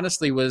 I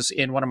honestly was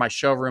in one of my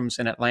showrooms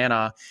in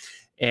Atlanta,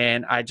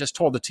 and I just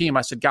told the team,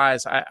 I said,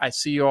 guys, I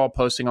see you all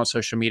posting on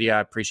social media. I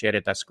appreciate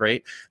it. That's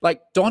great. Like,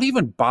 don't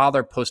even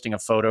bother posting a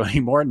photo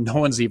anymore. No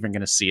one's even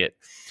going to see it.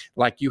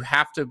 Like, you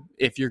have to,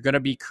 if you're going to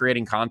be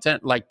creating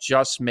content, like,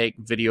 just make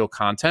video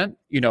content,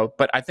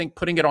 but I think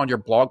putting it on your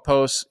blog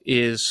posts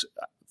is,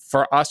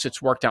 for us,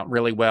 it's worked out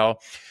really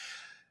well.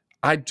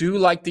 I do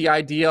like the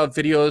idea of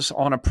videos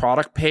on a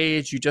product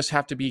page. You just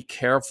have to be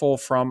careful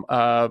from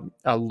a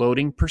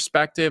loading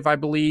perspective, I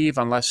believe,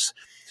 unless,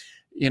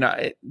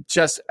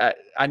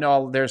 I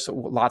know there's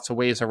lots of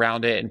ways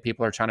around it and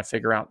people are trying to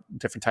figure out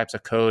different types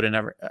of code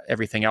and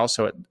everything else,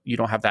 so you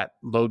don't have that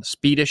load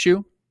speed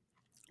issue.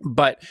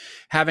 But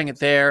having it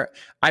there,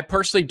 I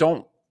personally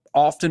don't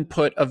often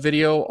put a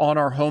video on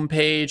our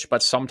homepage,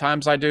 but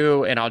sometimes I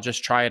do, and I'll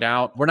just try it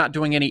out. We're not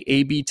doing any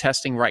A/B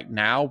testing right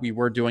now. We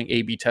were doing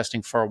A/B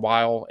testing for a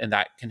while, and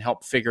that can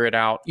help figure it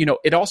out.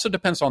 It also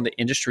depends on the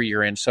industry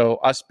you're in. So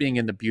us being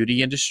in the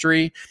beauty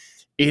industry,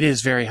 it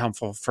is very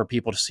helpful for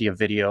people to see a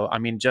video. I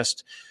mean,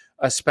 just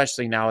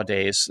especially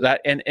nowadays.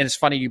 And it's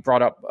funny you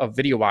brought up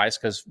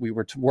VideoWise, because we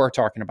were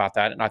talking about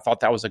that, and I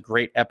thought that was a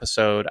great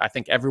episode. I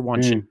think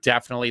everyone should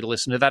definitely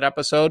listen to that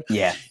episode.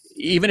 Yeah.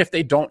 Even if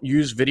they don't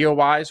use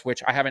VideoWise,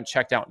 which I haven't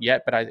checked out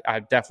yet, but I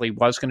definitely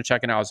was going to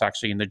check it out. I was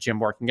actually in the gym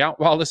working out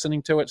while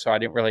listening to it, so I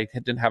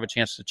didn't have a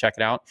chance to check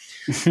it out.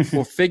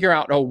 We'll figure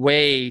out a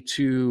way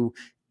to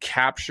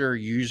capture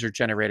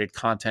user-generated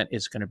content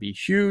is going to be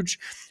huge.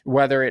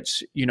 Whether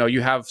it's,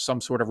 you have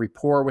some sort of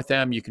rapport with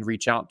them, you can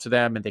reach out to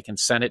them and they can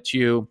send it to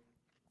you,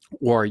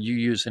 or you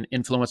use an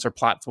influencer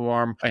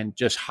platform and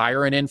just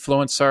hire an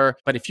influencer.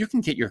 But if you can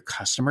get your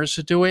customers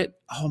to do it,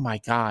 oh my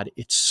God,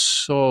 it's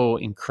so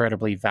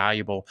incredibly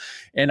valuable.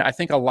 And I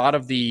think a lot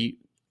of the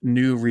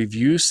new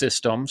review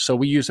system, so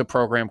we use a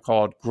program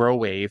called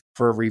GrowWave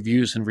for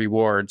reviews and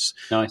rewards.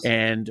 Nice.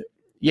 And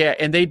yeah,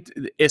 and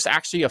it's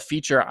actually a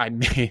feature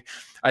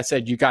I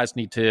said, you guys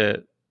need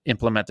to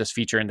implement this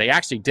feature, and they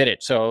actually did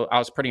it. So I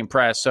was pretty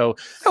impressed. So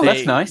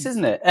that's nice,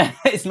 isn't it?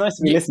 It's nice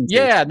to be listened to.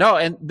 Yeah, no,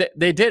 and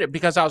they did it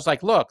because I was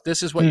like, look,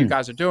 this is what you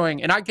guys are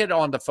doing. And I get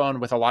on the phone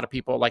with a lot of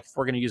people. Like, if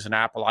we're going to use an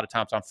app, a lot of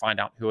times I'll find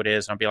out who it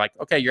is, and I'll be like,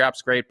 okay, your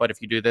app's great, but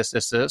if you do this,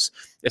 it's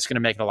going to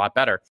make it a lot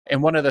better.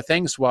 And one of the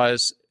things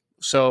was,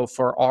 so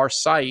for our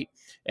site,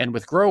 and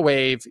with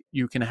GrowWave,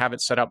 you can have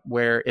it set up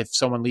where if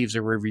someone leaves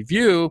a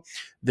review,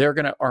 they're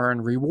going to earn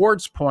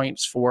rewards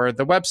points for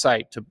the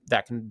website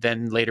that can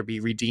then later be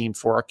redeemed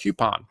for a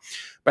coupon.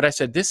 But I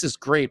said, this is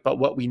great, but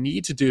what we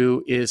need to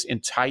do is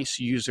entice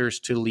users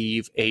to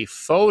leave a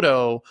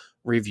photo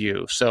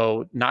review.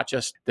 So not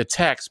just the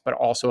text, but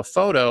also a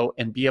photo,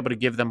 and be able to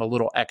give them a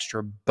little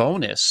extra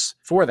bonus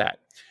for that.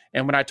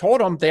 And when I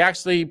told them, they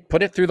actually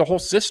put it through the whole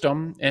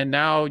system, and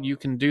now you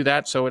can do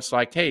that. So it's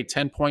like, hey,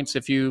 10 points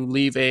if you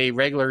leave a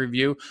regular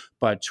review,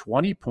 but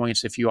 20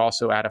 points if you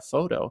also add a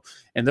photo.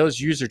 And those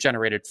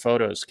user-generated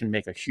photos can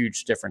make a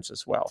huge difference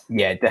as well.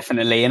 Yeah,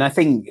 definitely. And I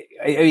think,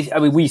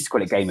 we used to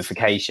call it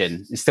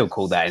gamification. It's still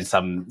called that in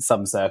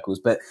some circles,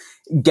 but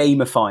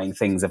gamifying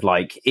things of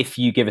like, if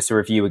you give us a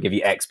review, we'll give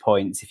you X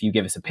points. If you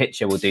give us a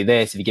picture, we'll do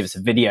this. If you give us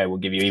a video, we'll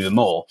give you even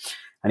more.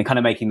 And kind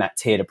of making that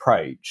tiered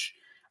approach.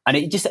 And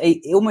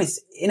it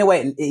almost, in a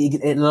way,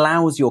 it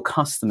allows your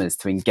customers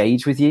to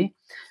engage with you.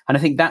 And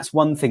I think that's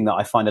one thing that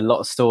I find a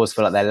lot of stores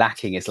feel like they're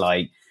lacking, is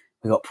like,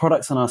 we've got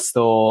products on our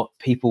store,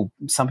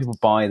 some people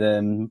buy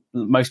them,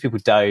 most people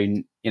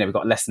don't. We've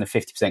got less than a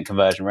 50%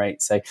 conversion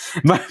rate, so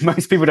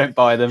most people don't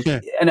buy them. Yeah.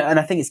 And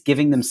I think it's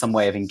giving them some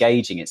way of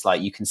engaging. It's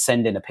like, you can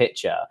send in a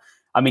picture,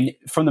 I mean,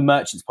 from the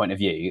merchant's point of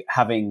view,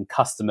 having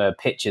customer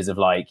pictures of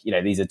like,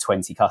 these are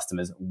 20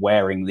 customers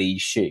wearing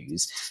these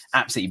shoes,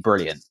 absolutely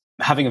brilliant.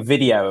 Having a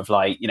video of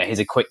like, here's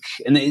a quick,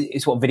 and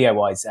it's what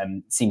VideoWise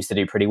seems to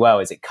do pretty well,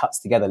 is it cuts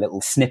together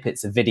little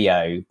snippets of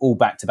video all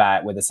back to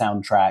back with a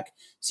soundtrack.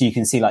 So you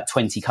can see like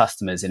 20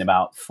 customers in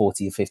about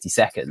 40 or 50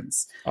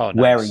 seconds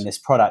wearing this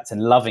product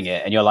and loving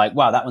it. And you're like,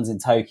 wow, that one's in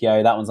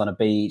Tokyo, that one's on a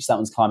beach, that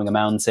one's climbing a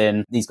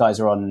mountain. These guys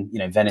are on,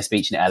 Venice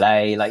Beach in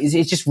LA. Like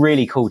it's just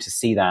really cool to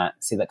see that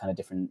kind of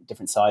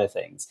different side of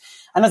things.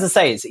 And as I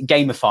say, it's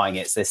gamifying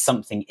it. So there's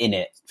something in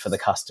it for the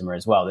customer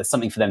as well. There's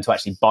something for them to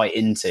actually bite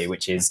into,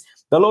 which is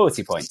the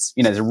loyalty points.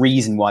 There's a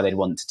reason why they'd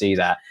want to do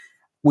that.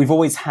 We've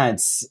always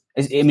had,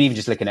 even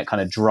just looking at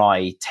kind of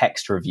dry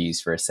text reviews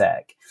for a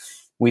sec,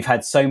 we've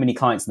had so many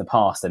clients in the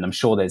past, and I'm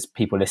sure there's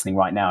people listening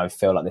right now who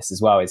feel like this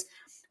as well, is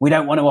we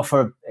don't want to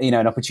offer,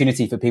 an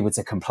opportunity for people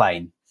to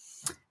complain.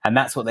 And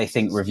that's what they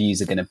think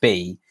reviews are going to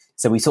be.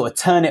 So we sort of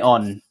turn it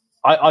on.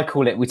 I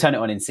call it, we turn it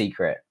on in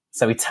secret.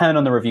 So we turn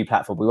on the review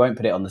platform. We won't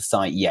put it on the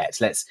site yet.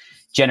 Let's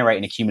generate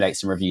and accumulate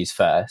some reviews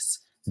first.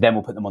 Then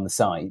we'll put them on the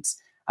site.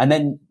 And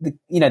then,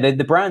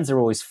 the brands are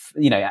always,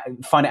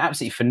 find it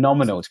absolutely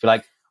phenomenal to be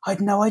like, I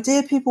had no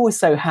idea people were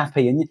so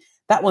happy. And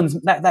that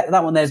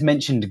one there's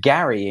mentioned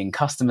Gary in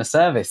customer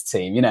service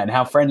team, and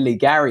how friendly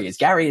Gary is.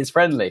 Gary is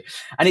friendly.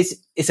 And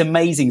it's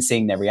amazing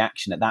seeing their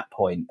reaction at that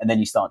point. And then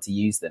you start to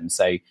use them.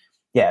 So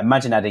yeah,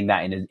 imagine adding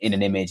that in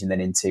an image and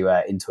then into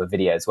a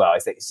video as well.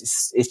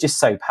 It's just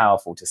so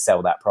powerful to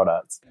sell that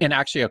product. And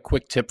actually, a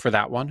quick tip for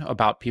that one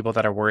about people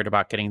that are worried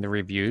about getting the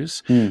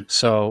reviews.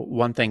 So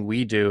one thing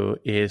we do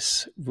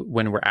is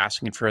when we're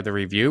asking for the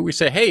review, we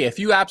say, hey, if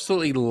you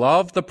absolutely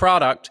love the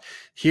product,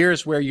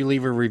 here's where you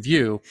leave a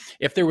review.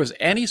 If there was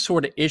any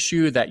sort of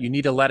issue that you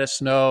need to let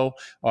us know,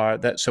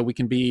 that so we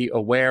can be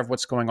aware of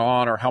what's going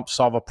on or help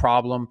solve a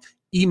problem,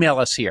 email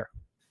us here.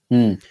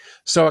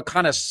 So it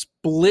kind of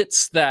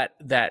splits that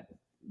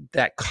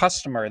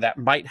customer that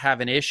might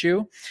have an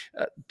issue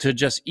to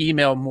just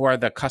email more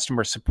the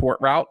customer support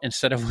route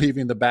instead of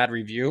leaving the bad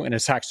review. And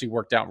it's actually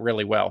worked out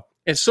really well.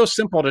 It's so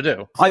simple to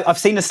do. I've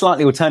seen a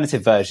slightly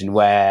alternative version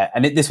where,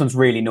 and this one's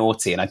really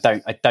naughty, and I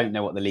don't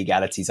know what the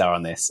legalities are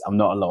on this. I'm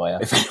not a lawyer.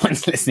 If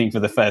anyone's listening for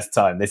the first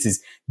time, this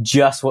is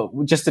just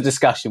a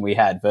discussion we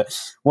had. But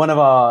one of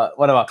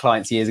our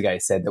clients years ago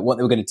said that what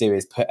they were going to do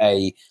is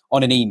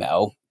on an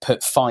email,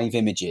 put 5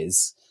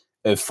 images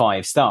of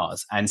 5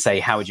 stars and say,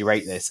 how would you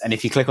rate this? And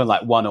if you click on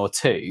like 1 or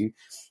 2,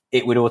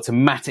 it would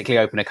automatically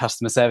open a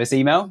customer service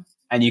email.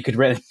 And you could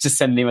just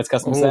send an email to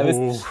customer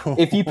service.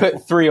 If you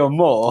put 3 or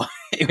more,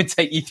 it would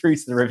take you through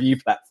to the review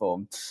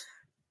platform.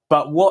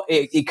 But what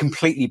it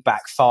completely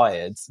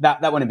backfired.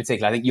 That one in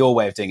particular, I think your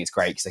way of doing it's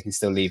great because they can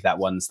still leave that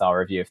 1-star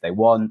review if they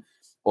want,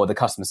 or the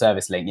customer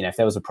service link. If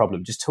there was a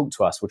problem, just talk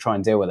to us. We'll try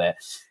and deal with it.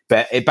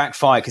 But it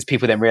backfired because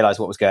people then realized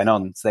what was going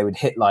on. So they would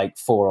hit like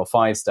 4 or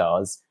 5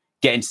 stars,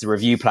 get into the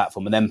review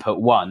platform, and then put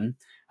 1.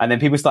 And then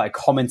people started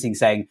commenting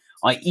saying,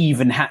 I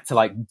even had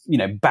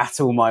to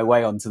battle my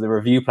way onto the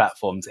review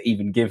platform to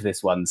even give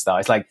this 1 star.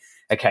 It's like,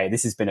 okay,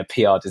 this has been a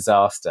PR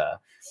disaster.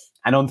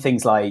 And on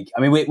things like,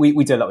 I mean,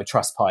 we do a lot with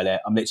Trustpilot.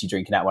 I'm literally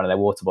drinking out one of their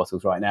water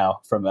bottles right now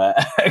from a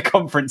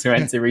conference we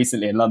went to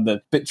recently in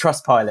London. But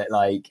Trustpilot,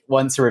 like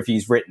once a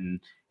review's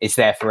written, it's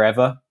there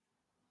forever.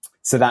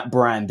 So that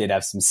brand did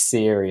have some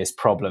serious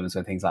problems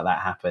when things like that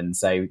happen.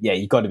 So yeah,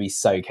 you've got to be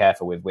so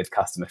careful with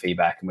customer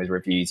feedback and with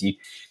reviews.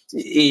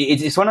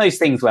 It's one of those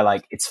things where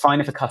like, it's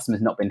fine if a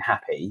customer's not been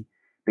happy,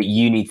 but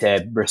you need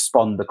to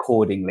respond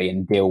accordingly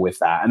and deal with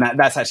that. And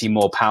that's actually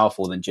more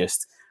powerful than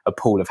just a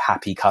pool of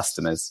happy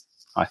customers,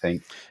 I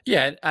think.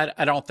 Yeah,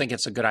 I don't think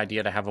it's a good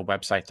idea to have a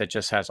website that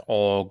just has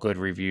all good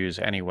reviews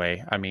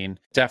anyway. I mean,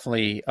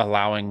 definitely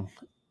allowing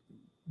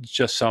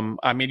just some,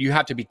 I mean, you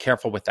have to be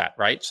careful with that,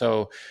 right?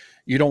 So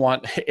you don't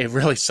want, it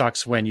really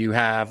sucks when you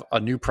have a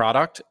new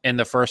product in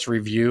the first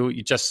review,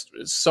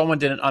 someone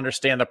didn't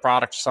understand the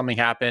product, something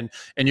happened,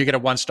 and you get a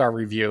 1-star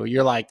review.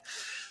 You're like,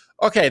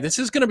 okay, this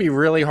is going to be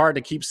really hard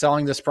to keep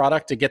selling this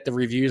product to get the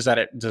reviews that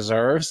it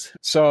deserves.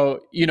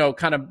 So,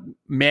 kind of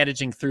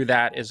managing through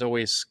that is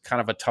always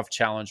kind of a tough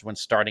challenge when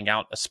starting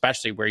out,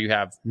 especially where you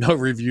have no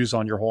reviews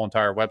on your whole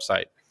entire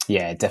website.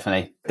 Yeah,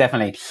 definitely.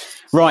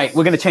 Right,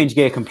 we're going to change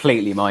gear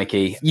completely,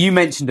 Mikey. You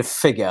mentioned a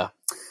figure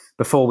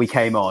before we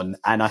came on,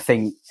 and I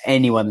think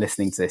anyone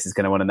listening to this is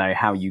going to want to know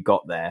how you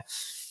got there.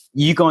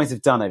 You guys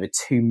have done over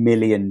 $2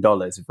 million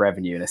of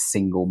revenue in a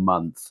single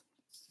month.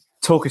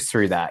 Talk us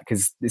through that,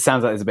 because it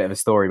sounds like there's a bit of a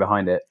story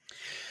behind it.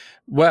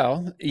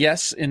 Well,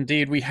 yes,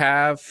 indeed we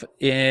have.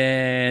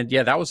 And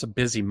yeah, that was a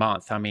busy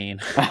month. I mean,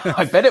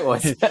 I bet it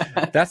was.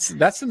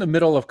 that's in the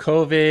middle of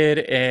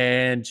COVID,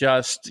 and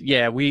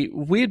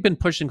we had been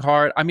pushing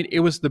hard. I mean,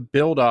 it was the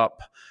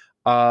buildup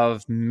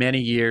of many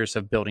years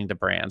of building the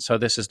brand. So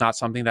this is not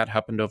something that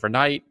happened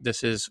overnight.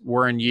 This is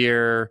probably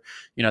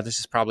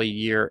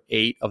year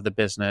 8 of the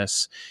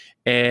business.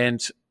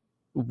 And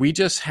we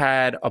just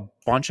had a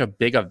bunch of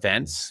big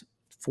events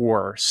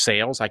for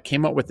sales, I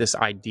came up with this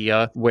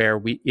idea where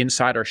we,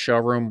 inside our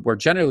showroom, we're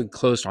generally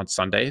closed on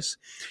Sundays.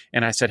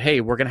 And I said,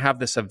 hey, we're going to have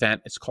this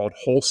event. It's called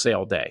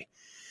Wholesale Day.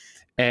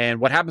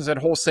 And what happens at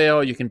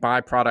wholesale, you can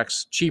buy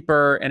products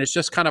cheaper. And it's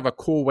just kind of a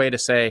cool way to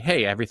say,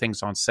 hey,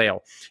 everything's on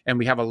sale. And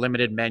we have a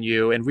limited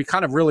menu. And we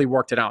kind of really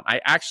worked it out.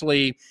 I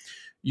actually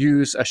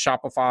use a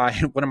Shopify,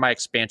 one of my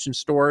expansion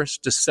stores,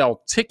 to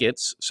sell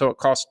tickets. So it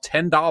costs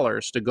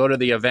 $10 to go to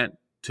the event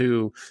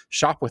to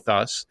shop with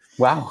us.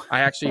 Wow.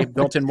 I actually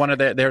built in one of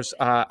there's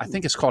I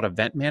think it's called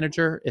Event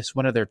Manager. It's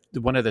one of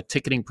the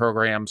ticketing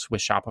programs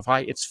with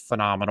Shopify. It's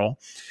phenomenal.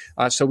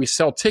 So we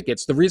sell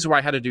tickets. The reason why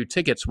I had to do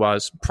tickets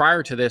was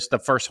prior to this, the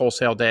first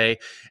wholesale day,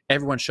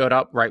 everyone showed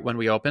up right when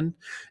we opened,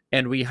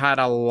 and we had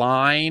a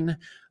line.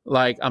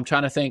 Like, I'm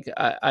trying to think,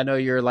 I know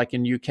you're like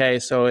in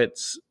UK, so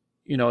it's,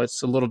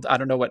 it's a little, I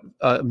don't know what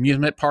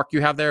amusement park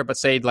you have there, but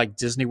say like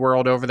Disney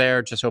World over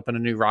there, just opened a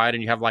new ride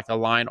and you have like a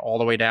line all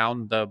the way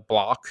down the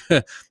block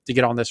to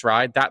get on this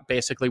ride. That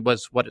basically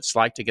was what it's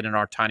like to get in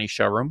our tiny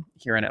showroom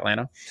here in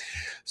Atlanta.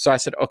 So I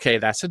said, okay,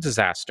 that's a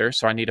disaster.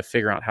 So I need to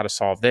figure out how to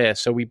solve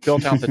this. So we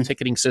built out the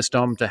ticketing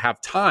system to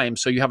have time.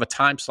 So you have a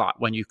time slot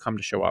when you come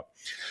to show up.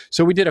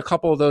 So we did a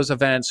couple of those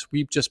events.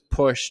 We've just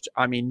pushed.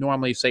 I mean,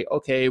 normally you say,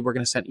 okay, we're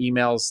going to send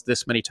emails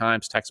this many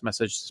times, text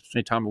messages this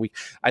many times a week.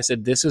 I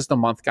said, this is the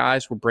month,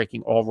 guys. We're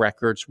breaking all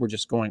records. We're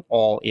just going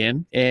all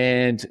in.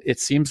 And it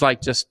seems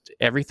like just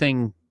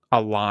everything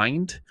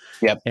aligned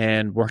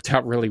and worked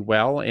out really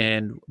well.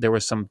 And there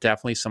was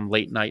definitely some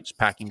late nights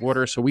packing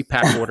orders. So we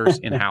pack orders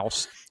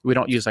in-house. We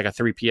don't use like a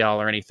 3PL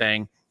or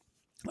anything.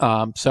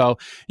 So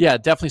yeah,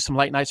 definitely some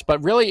late nights,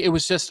 but really it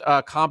was just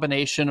a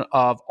combination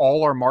of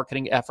all our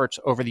marketing efforts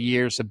over the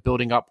years of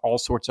building up all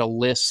sorts of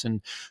lists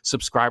and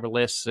subscriber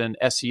lists and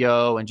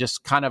SEO, and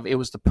just kind of, it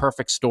was the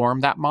perfect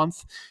storm that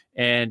month.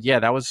 And yeah,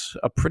 that was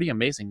a pretty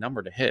amazing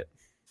number to hit.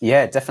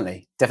 Yeah,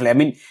 definitely. I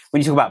mean,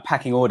 when you talk about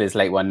packing orders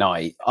late one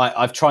night,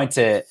 I've tried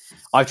to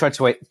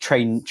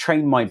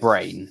train my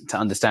brain to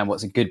understand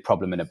what's a good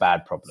problem and a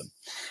bad problem.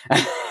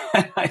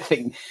 I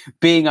think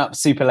being up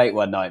super late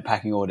one night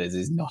packing orders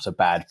is not a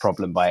bad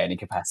problem by any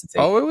capacity.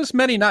 Oh, it was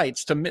many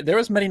nights. There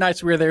was many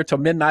nights we were there till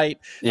midnight.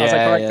 I was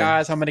like, all right,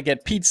 guys, I'm going to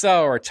get pizza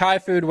or Thai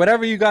food,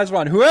 whatever you guys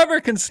want. Whoever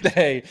can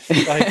stay.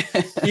 Like,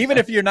 even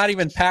if you're not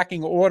even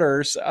packing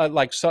orders,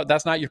 so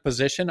that's not your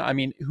position. I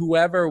mean,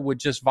 whoever would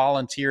just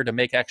volunteer to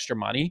make extra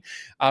money,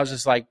 I was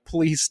just like,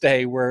 please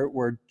stay.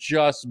 We're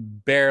just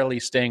barely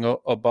staying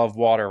above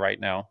water right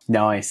now.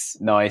 Nice.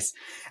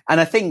 And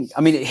I think,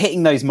 I mean,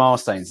 hitting those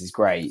milestones is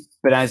great.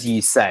 But as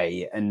you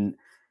say, and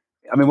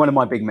I mean, one of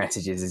my big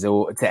messages is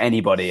to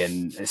anybody,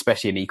 and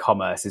especially in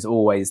e-commerce, is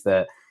always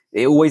that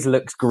it always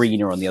looks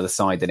greener on the other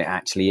side than it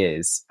actually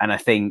is. And I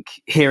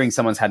think hearing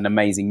someone's had an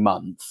amazing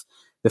month,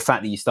 the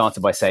fact that you started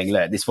by saying,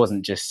 look, this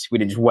wasn't just, we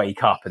didn't just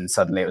wake up and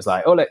suddenly it was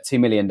like, oh, look, $2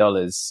 million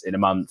in a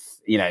month,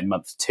 in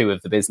month 2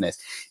 of the business.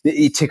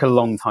 It took a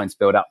long time to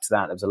build up to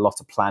that. There was a lot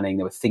of planning.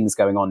 There were things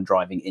going on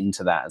driving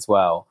into that as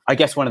well. I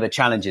guess one of the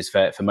challenges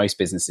for most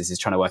businesses is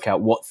trying to work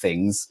out what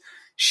things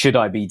should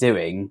I be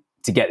doing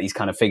to get these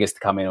kind of figures to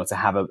come in, or to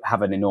have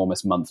an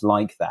enormous month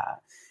like that.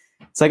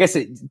 So I guess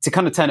to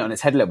kind of turn it on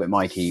its head a little bit,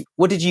 Mikey,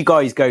 what did you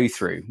guys go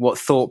through? What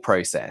thought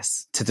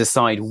process to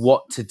decide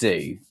what to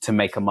do to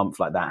make a month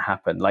like that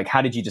happen? Like,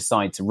 how did you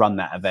decide to run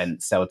that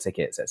event, sell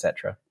tickets,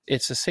 etc.?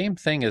 It's the same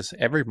thing as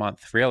every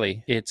month,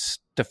 really. It's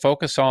to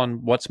focus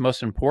on what's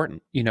most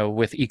important.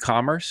 With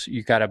e-commerce,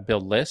 you got to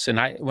build lists. And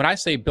when I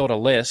say build a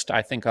list,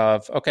 I think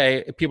of,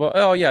 okay, people,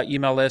 oh yeah,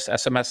 email list,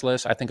 SMS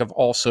list. I think of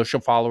all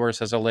social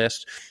followers as a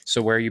list.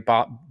 So where you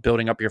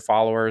building up your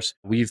followers.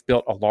 We've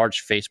built a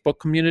large Facebook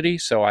community.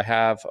 So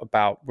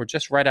we're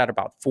just right at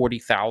about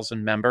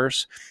 40,000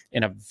 members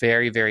in a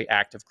very, very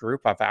active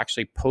group. I've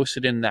actually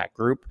posted in that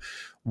group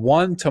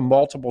 1 to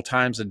multiple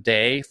times a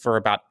day for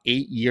about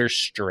 8 years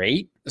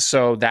straight.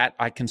 So that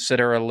I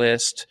consider a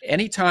list.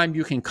 Anytime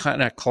you can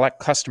kind of collect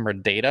customer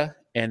data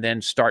and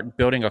then start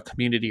building a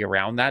community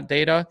around that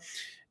data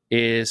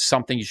is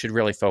something you should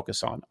really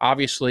focus on.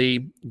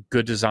 Obviously,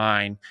 good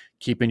design,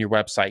 keeping your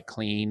website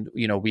clean.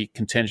 We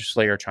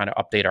continuously are trying to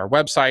update our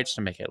websites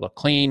to make it look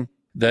clean.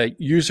 The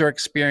user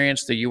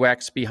experience, the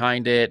UX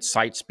behind it,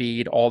 site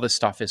speed, all this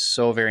stuff is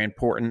so very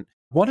important.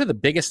 One of the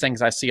biggest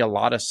things I see a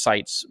lot of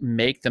sites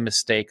make the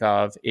mistake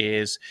of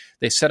is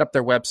they set up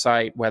their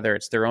website, whether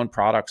it's their own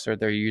products or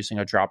they're using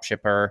a drop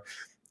shipper,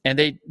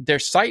 and their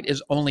site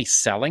is only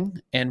selling.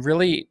 And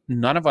really,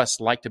 none of us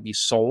like to be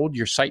sold.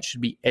 Your site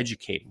should be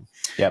educating.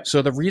 Yep.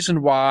 So the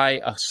reason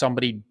why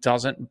somebody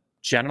doesn't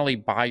generally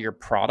buy your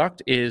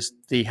product is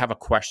they have a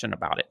question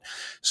about it.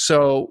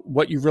 So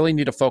what you really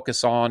need to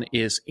focus on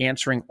is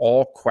answering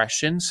all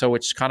questions. So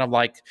it's kind of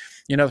like,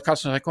 the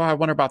customer's like, oh, I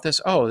wonder about this.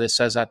 Oh, this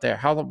says that there.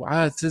 How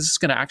is this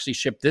going to actually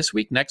ship this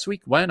week, next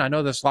week? When? I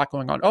know there's a lot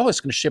going on. Oh,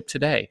 it's going to ship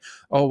today.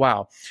 Oh,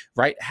 wow.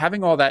 Right?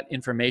 Having all that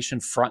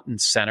information front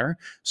and center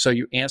so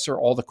you answer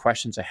all the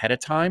questions ahead of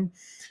time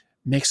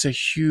makes a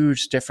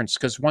huge difference,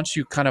 because once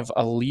you kind of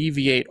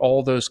alleviate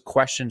all those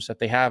questions that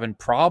they have and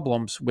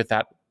problems with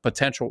that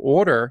potential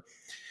order,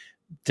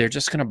 they're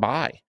just going to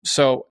buy.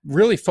 So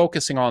really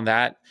focusing on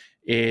that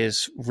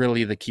is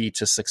really the key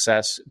to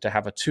success, to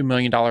have a $2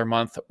 million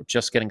month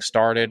just getting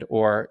started,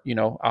 or,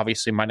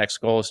 obviously my next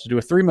goal is to do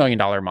a $3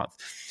 million month.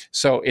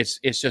 So it's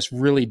just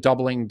really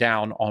doubling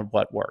down on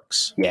what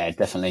works. Yeah,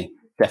 definitely.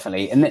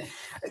 And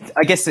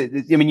I guess,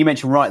 you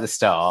mentioned right at the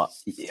start,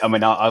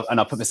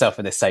 I'll put myself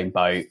in the same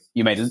boat.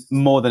 You made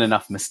more than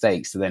enough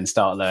mistakes to then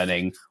start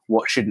learning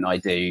what shouldn't I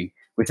do,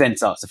 which then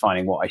starts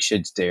defining what I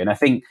should do. And I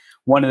think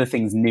one of the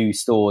things new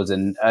stores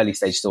and early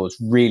stage stores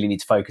really need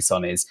to focus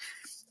on is,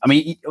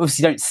 you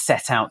obviously don't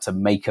set out to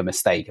make a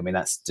mistake.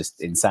 That's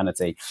just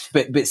insanity.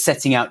 But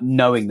setting out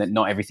knowing that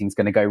not everything's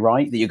going to go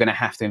right, that you're going to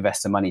have to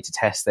invest some money to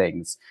test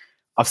things.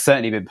 I've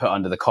certainly been put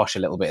under the cosh a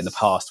little bit in the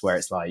past, where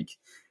it's like,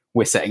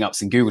 we're setting up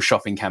some Google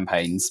shopping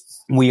campaigns.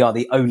 We are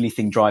the only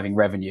thing driving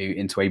revenue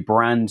into a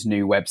brand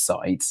new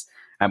website,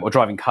 or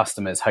driving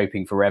customers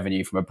hoping for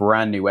revenue from a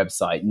brand new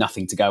website,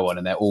 nothing to go on.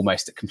 And they're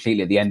almost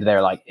completely at the end of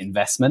their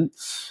investment.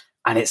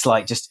 And it's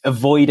like, just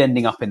avoid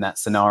ending up in that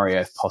scenario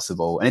if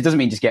possible. And it doesn't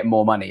mean just get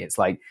more money. It's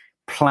like,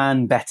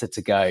 plan better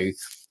to go,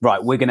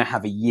 right, we're going to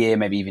have a year,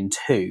 maybe even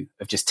two,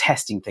 of just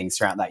testing things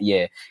throughout that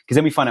year. Because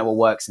then we find out what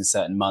works in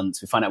certain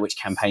months. We find out which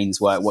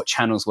campaigns work, what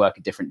channels work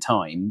at different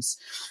times.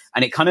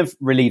 And it kind of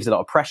relieves a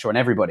lot of pressure on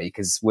everybody,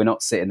 because we're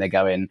not sitting there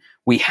going,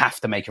 we have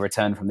to make a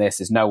return from this.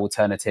 There's no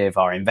alternative.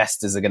 Our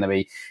investors are going to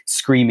be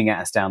screaming at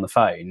us down the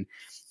phone.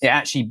 It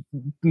actually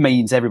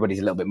means everybody's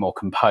a little bit more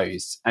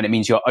composed, and it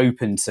means you're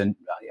open to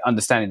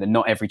understanding that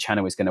not every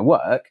channel is going to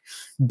work.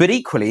 But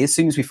equally, as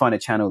soon as we find a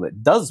channel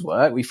that does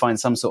work, we find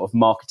some sort of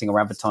marketing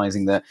or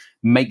advertising that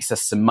makes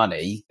us some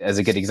money, as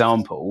a good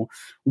example,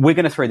 we're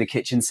going to throw the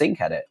kitchen sink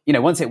at it.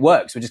 Once it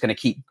works, we're just going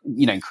to keep,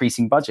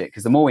 increasing budget,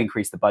 because the more we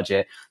increase the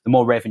budget, the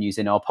more revenue's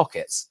in our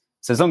pockets.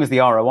 So as long as the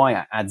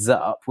ROI adds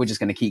up, we're just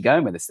going to keep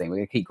going with this thing. We're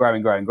going to keep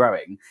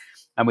growing.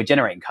 And we're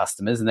generating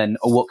customers. And then,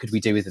 what could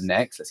we do with them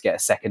next? Let's get a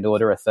second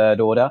order, a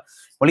third order.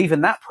 Well,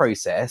 even that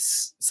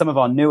process, some of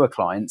our newer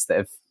clients that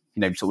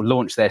have, sort of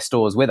launched their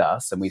stores with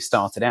us and we've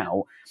started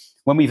out,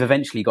 when we've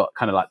eventually got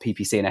kind of like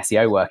PPC and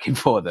SEO working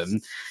for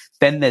them,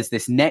 then there's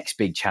this next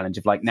big challenge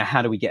of now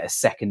how do we get a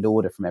second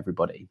order from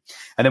everybody?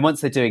 And then once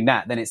they're doing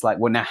that, then it's like,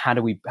 well, now how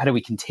do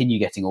we continue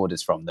getting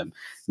orders from them?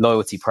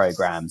 Loyalty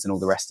programs and all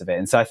the rest of it.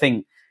 And so I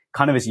think,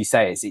 kind of as you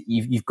say,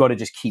 you've got to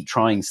just keep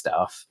trying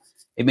stuff.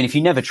 If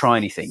you never try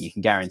anything, you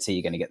can guarantee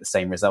you're going to get the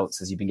same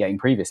results as you've been getting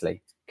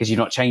previously, because you've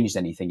not changed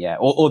anything yet,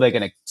 or they're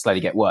going to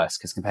slowly get worse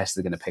because competitors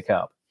are going to pick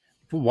up.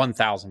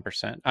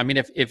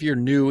 1,000%. If you're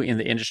new in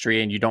the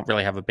industry and you don't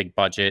really have a big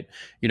budget,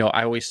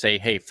 I always say,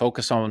 hey,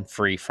 focus on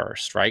free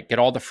first, right? Get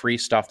all the free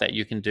stuff that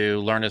you can do,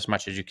 learn as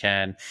much as you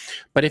can.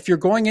 But if you're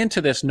going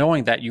into this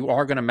knowing that you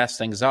are going to mess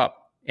things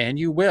up, and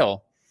you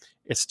will,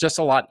 it's just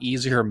a lot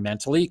easier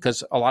mentally,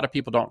 because a lot of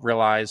people don't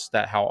realize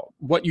that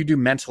what you do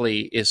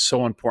mentally is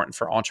so important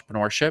for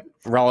entrepreneurship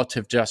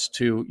relative just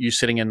to you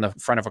sitting in the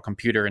front of a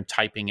computer and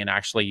typing and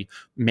actually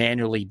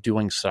manually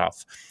doing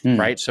stuff,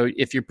 right? So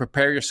if you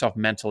prepare yourself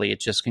mentally, it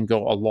just can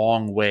go a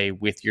long way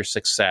with your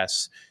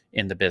success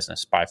in the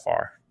business by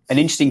far. An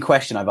interesting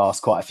question I've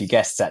asked quite a few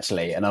guests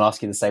actually, and I'll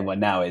ask you the same one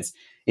now, is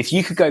if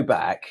you could go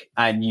back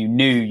and you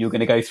knew you were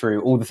going to go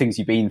through all the things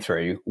you've been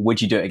through,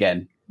 would you do it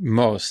again?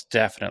 Most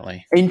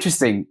definitely.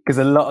 Interesting, because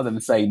a lot of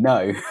them say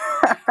no.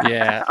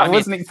 Yeah. I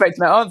wasn't expecting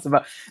that answer,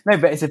 but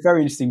it's a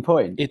very interesting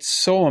point. It's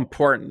so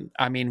important.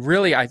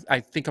 Really, I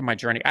think of my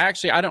journey. I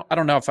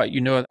don't know if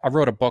I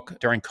wrote a book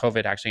during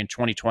COVID, actually in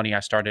 2020.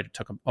 It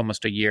took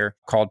almost a year,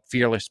 called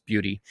Fearless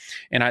Beauty.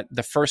 And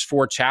the first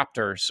 4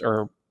 chapters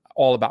are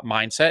all about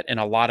mindset. And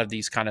a lot of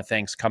these kind of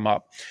things come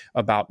up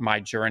about my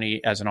journey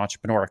as an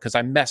entrepreneur, because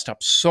I messed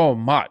up so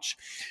much.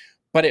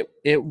 But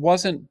it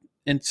wasn't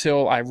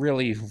until I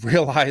really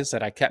realized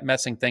that I kept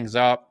messing things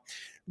up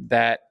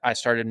that I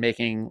started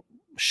making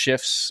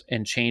shifts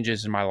and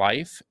changes in my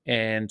life.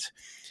 And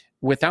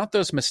without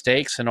those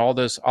mistakes and all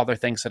those other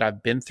things that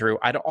I've been through,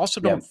 I also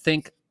don't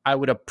think I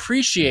would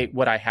appreciate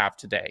what I have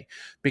today,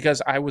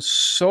 because I was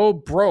so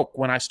broke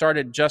when I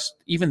started just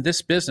even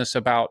this business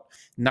about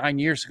 9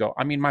 years ago.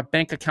 My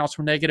bank accounts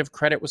were negative,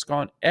 credit was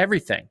gone,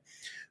 everything,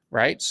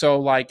 right?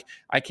 So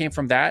I came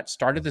from that,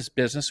 started this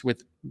business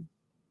with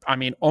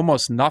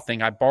almost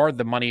nothing. I borrowed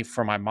the money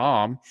from my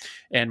mom,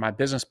 and my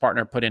business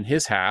partner put in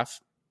his half.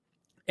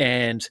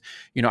 And,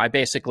 I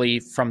basically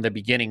from the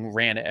beginning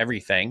ran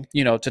everything,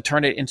 to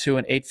turn it into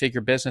an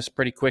 8-figure business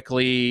pretty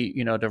quickly,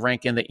 to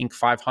rank in the Inc.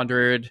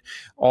 500,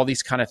 all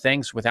these kind of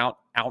things without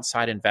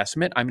outside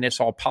investment. It's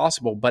all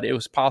possible, but it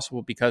was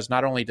possible because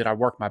not only did I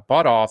work my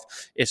butt off,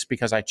 it's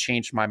because I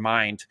changed my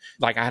mind.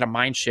 I had a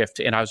mind shift,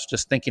 and I was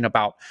just thinking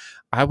about,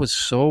 I was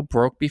so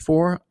broke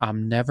before,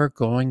 I'm never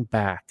going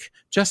back.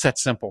 Just that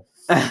simple.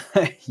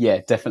 Yeah,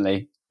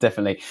 definitely.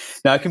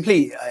 No, I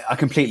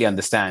completely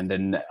understand,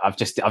 and I've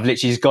literally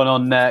just gone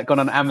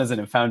on Amazon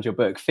and found your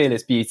book,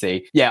 Fearless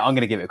Beauty. Yeah, I'm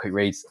going to give it a quick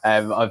read.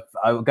 I'm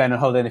going on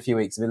holiday in a few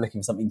weeks. I've been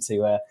looking for something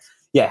to,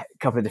 a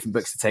couple of different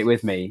books to take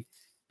with me.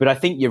 But I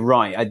think you're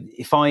right.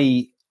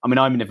 I'm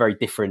in a very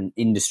different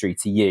industry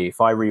to you. If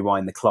I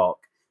rewind the clock,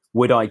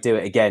 would I do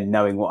it again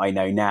knowing what I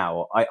know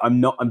now?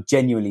 I'm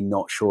genuinely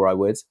not sure I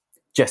would,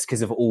 just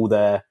because of all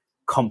the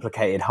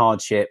complicated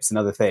hardships and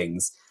other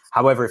things.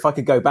 However, if I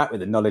could go back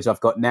with the knowledge I've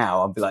got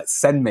now, I'd be like,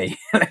 send me,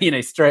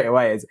 straight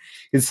away.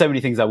 There's so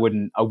many things I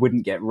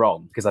wouldn't get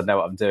wrong because I know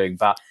what I'm doing.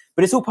 But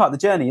it's all part of the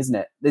journey, isn't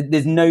it?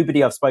 There's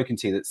nobody I've spoken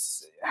to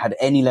that's had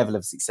any level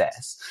of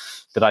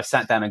success that I've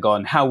sat down and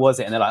gone, how was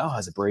it? And they're like, oh,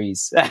 it's a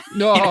breeze.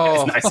 No,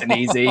 it's nice and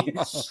easy.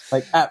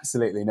 Like,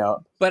 absolutely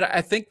not. But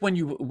I think when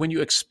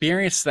you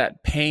experience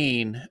that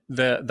pain,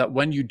 that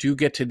when you do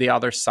get to the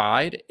other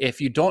side,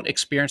 if you don't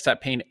experience that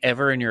pain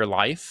ever in your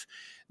life,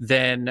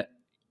 then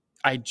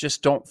I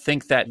just don't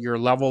think that your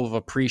level of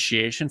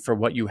appreciation for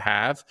what you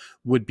have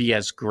would be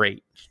as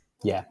great.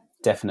 Yeah,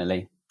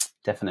 definitely.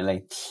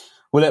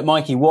 Well, look,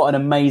 Mikey, what an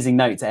amazing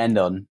note to end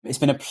on. It's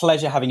been a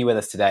pleasure having you with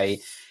us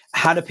today.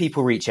 How do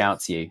people reach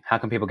out to you? How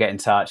can people get in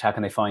touch? How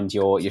can they find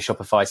your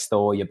Shopify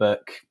store, your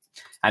book,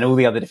 and all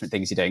the other different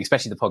things you're doing,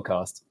 especially the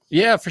podcast?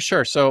 Yeah, for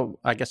sure. So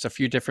I guess a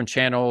few different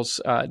channels.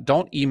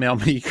 Don't email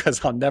me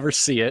because I'll never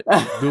see it.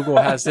 Google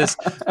has this.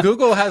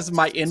 Google has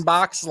my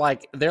inbox.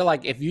 Like, they're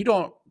like, if you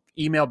don't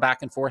email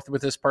back and forth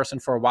with this person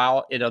for a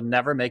while, it'll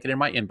never make it in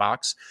my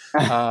inbox.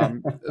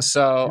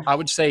 So I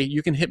would say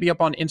you can hit me up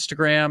on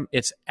Instagram.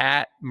 It's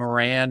at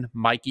Moran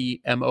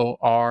Mikey,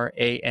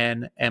 MoranMikey.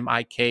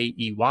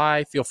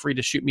 Feel free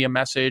to shoot me a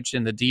message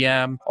in the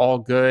DM. All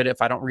good.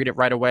 If I don't read it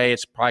right away,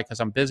 it's probably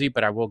because I'm busy,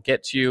 but I will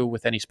get to you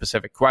with any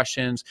specific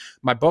questions.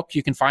 My book,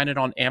 you can find it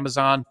on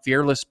Amazon,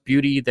 Fearless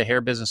Beauty, The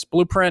Hair Business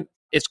Blueprint.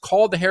 It's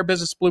called The Hair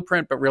Business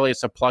Blueprint, but really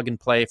it's a plug and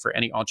play for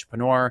any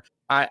entrepreneur.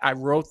 I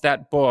wrote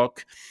that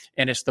book,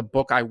 and it's the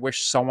book I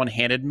wish someone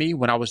handed me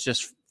when I was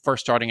just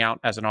first starting out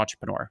as an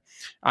entrepreneur.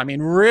 I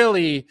mean,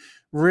 really,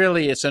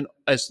 it's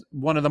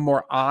one of the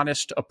more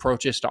honest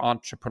approaches to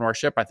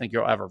entrepreneurship I think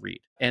you'll ever read.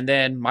 And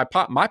then my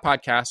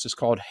podcast is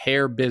called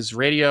Hair Biz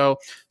Radio.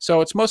 So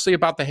it's mostly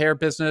about the hair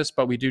business,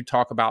 but we do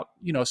talk about,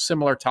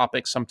 similar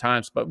topics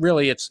sometimes, but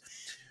really it's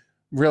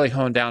really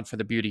honed down for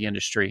the beauty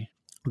industry.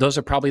 Those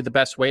are probably the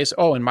best ways.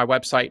 Oh, and my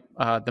website,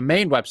 the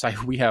main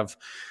website we have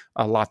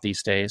a lot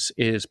these days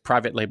is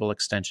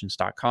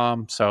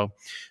privatelabelextensions.com. So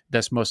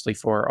that's mostly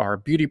for our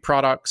beauty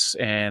products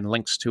and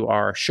links to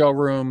our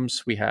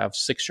showrooms. We have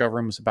 6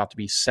 showrooms, about to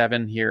be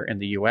 7 here in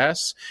the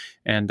US.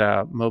 And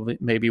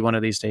maybe one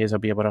of these days I'll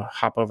be able to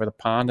hop over the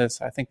pond,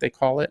 as I think they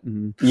call it.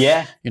 And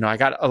yeah, I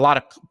got a lot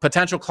of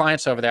potential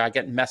clients over there. I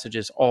get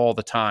messages all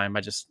the time.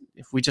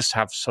 If we just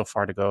have so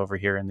far to go over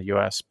here in the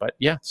US, but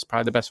yeah, it's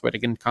probably the best way to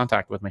get in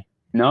contact with me.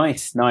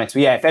 Nice. Well,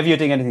 yeah, if ever you're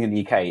doing anything in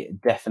the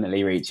UK,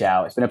 definitely reach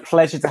out. It's been a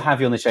pleasure to have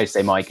you on the show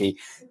today, Mikey.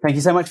 Thank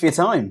you so much for your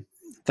time.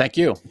 Thank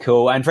you.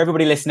 Cool. And for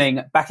everybody listening,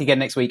 back again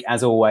next week,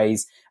 as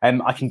always.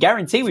 I can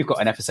guarantee we've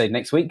got an episode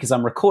next week because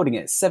I'm recording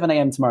it at 7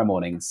 a.m. tomorrow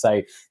morning.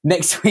 So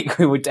next week,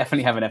 we will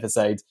definitely have an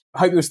episode. I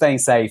hope you're staying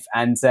safe.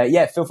 And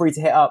feel free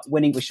to hit up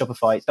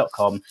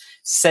winningwithshopify.com.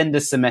 Send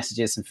us some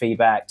messages, some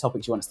feedback,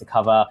 topics you want us to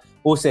cover.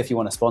 Also, if you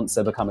want to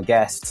sponsor, become a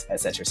guest,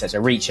 etc.,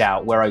 reach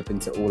out. We're open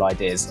to all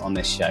ideas on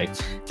this show.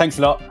 Thanks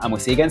a lot, and we'll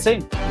see you again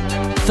soon.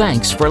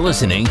 Thanks for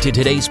listening to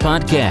today's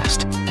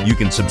podcast. You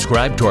can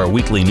subscribe to our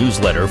weekly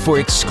newsletter for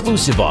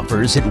exclusive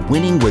offers at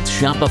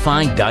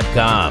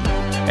winningwithshopify.com.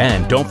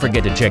 And don't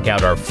forget to check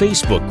out our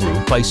Facebook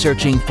group by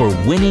searching for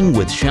Winning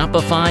with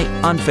Shopify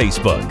on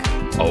Facebook.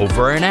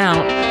 Over and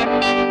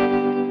out.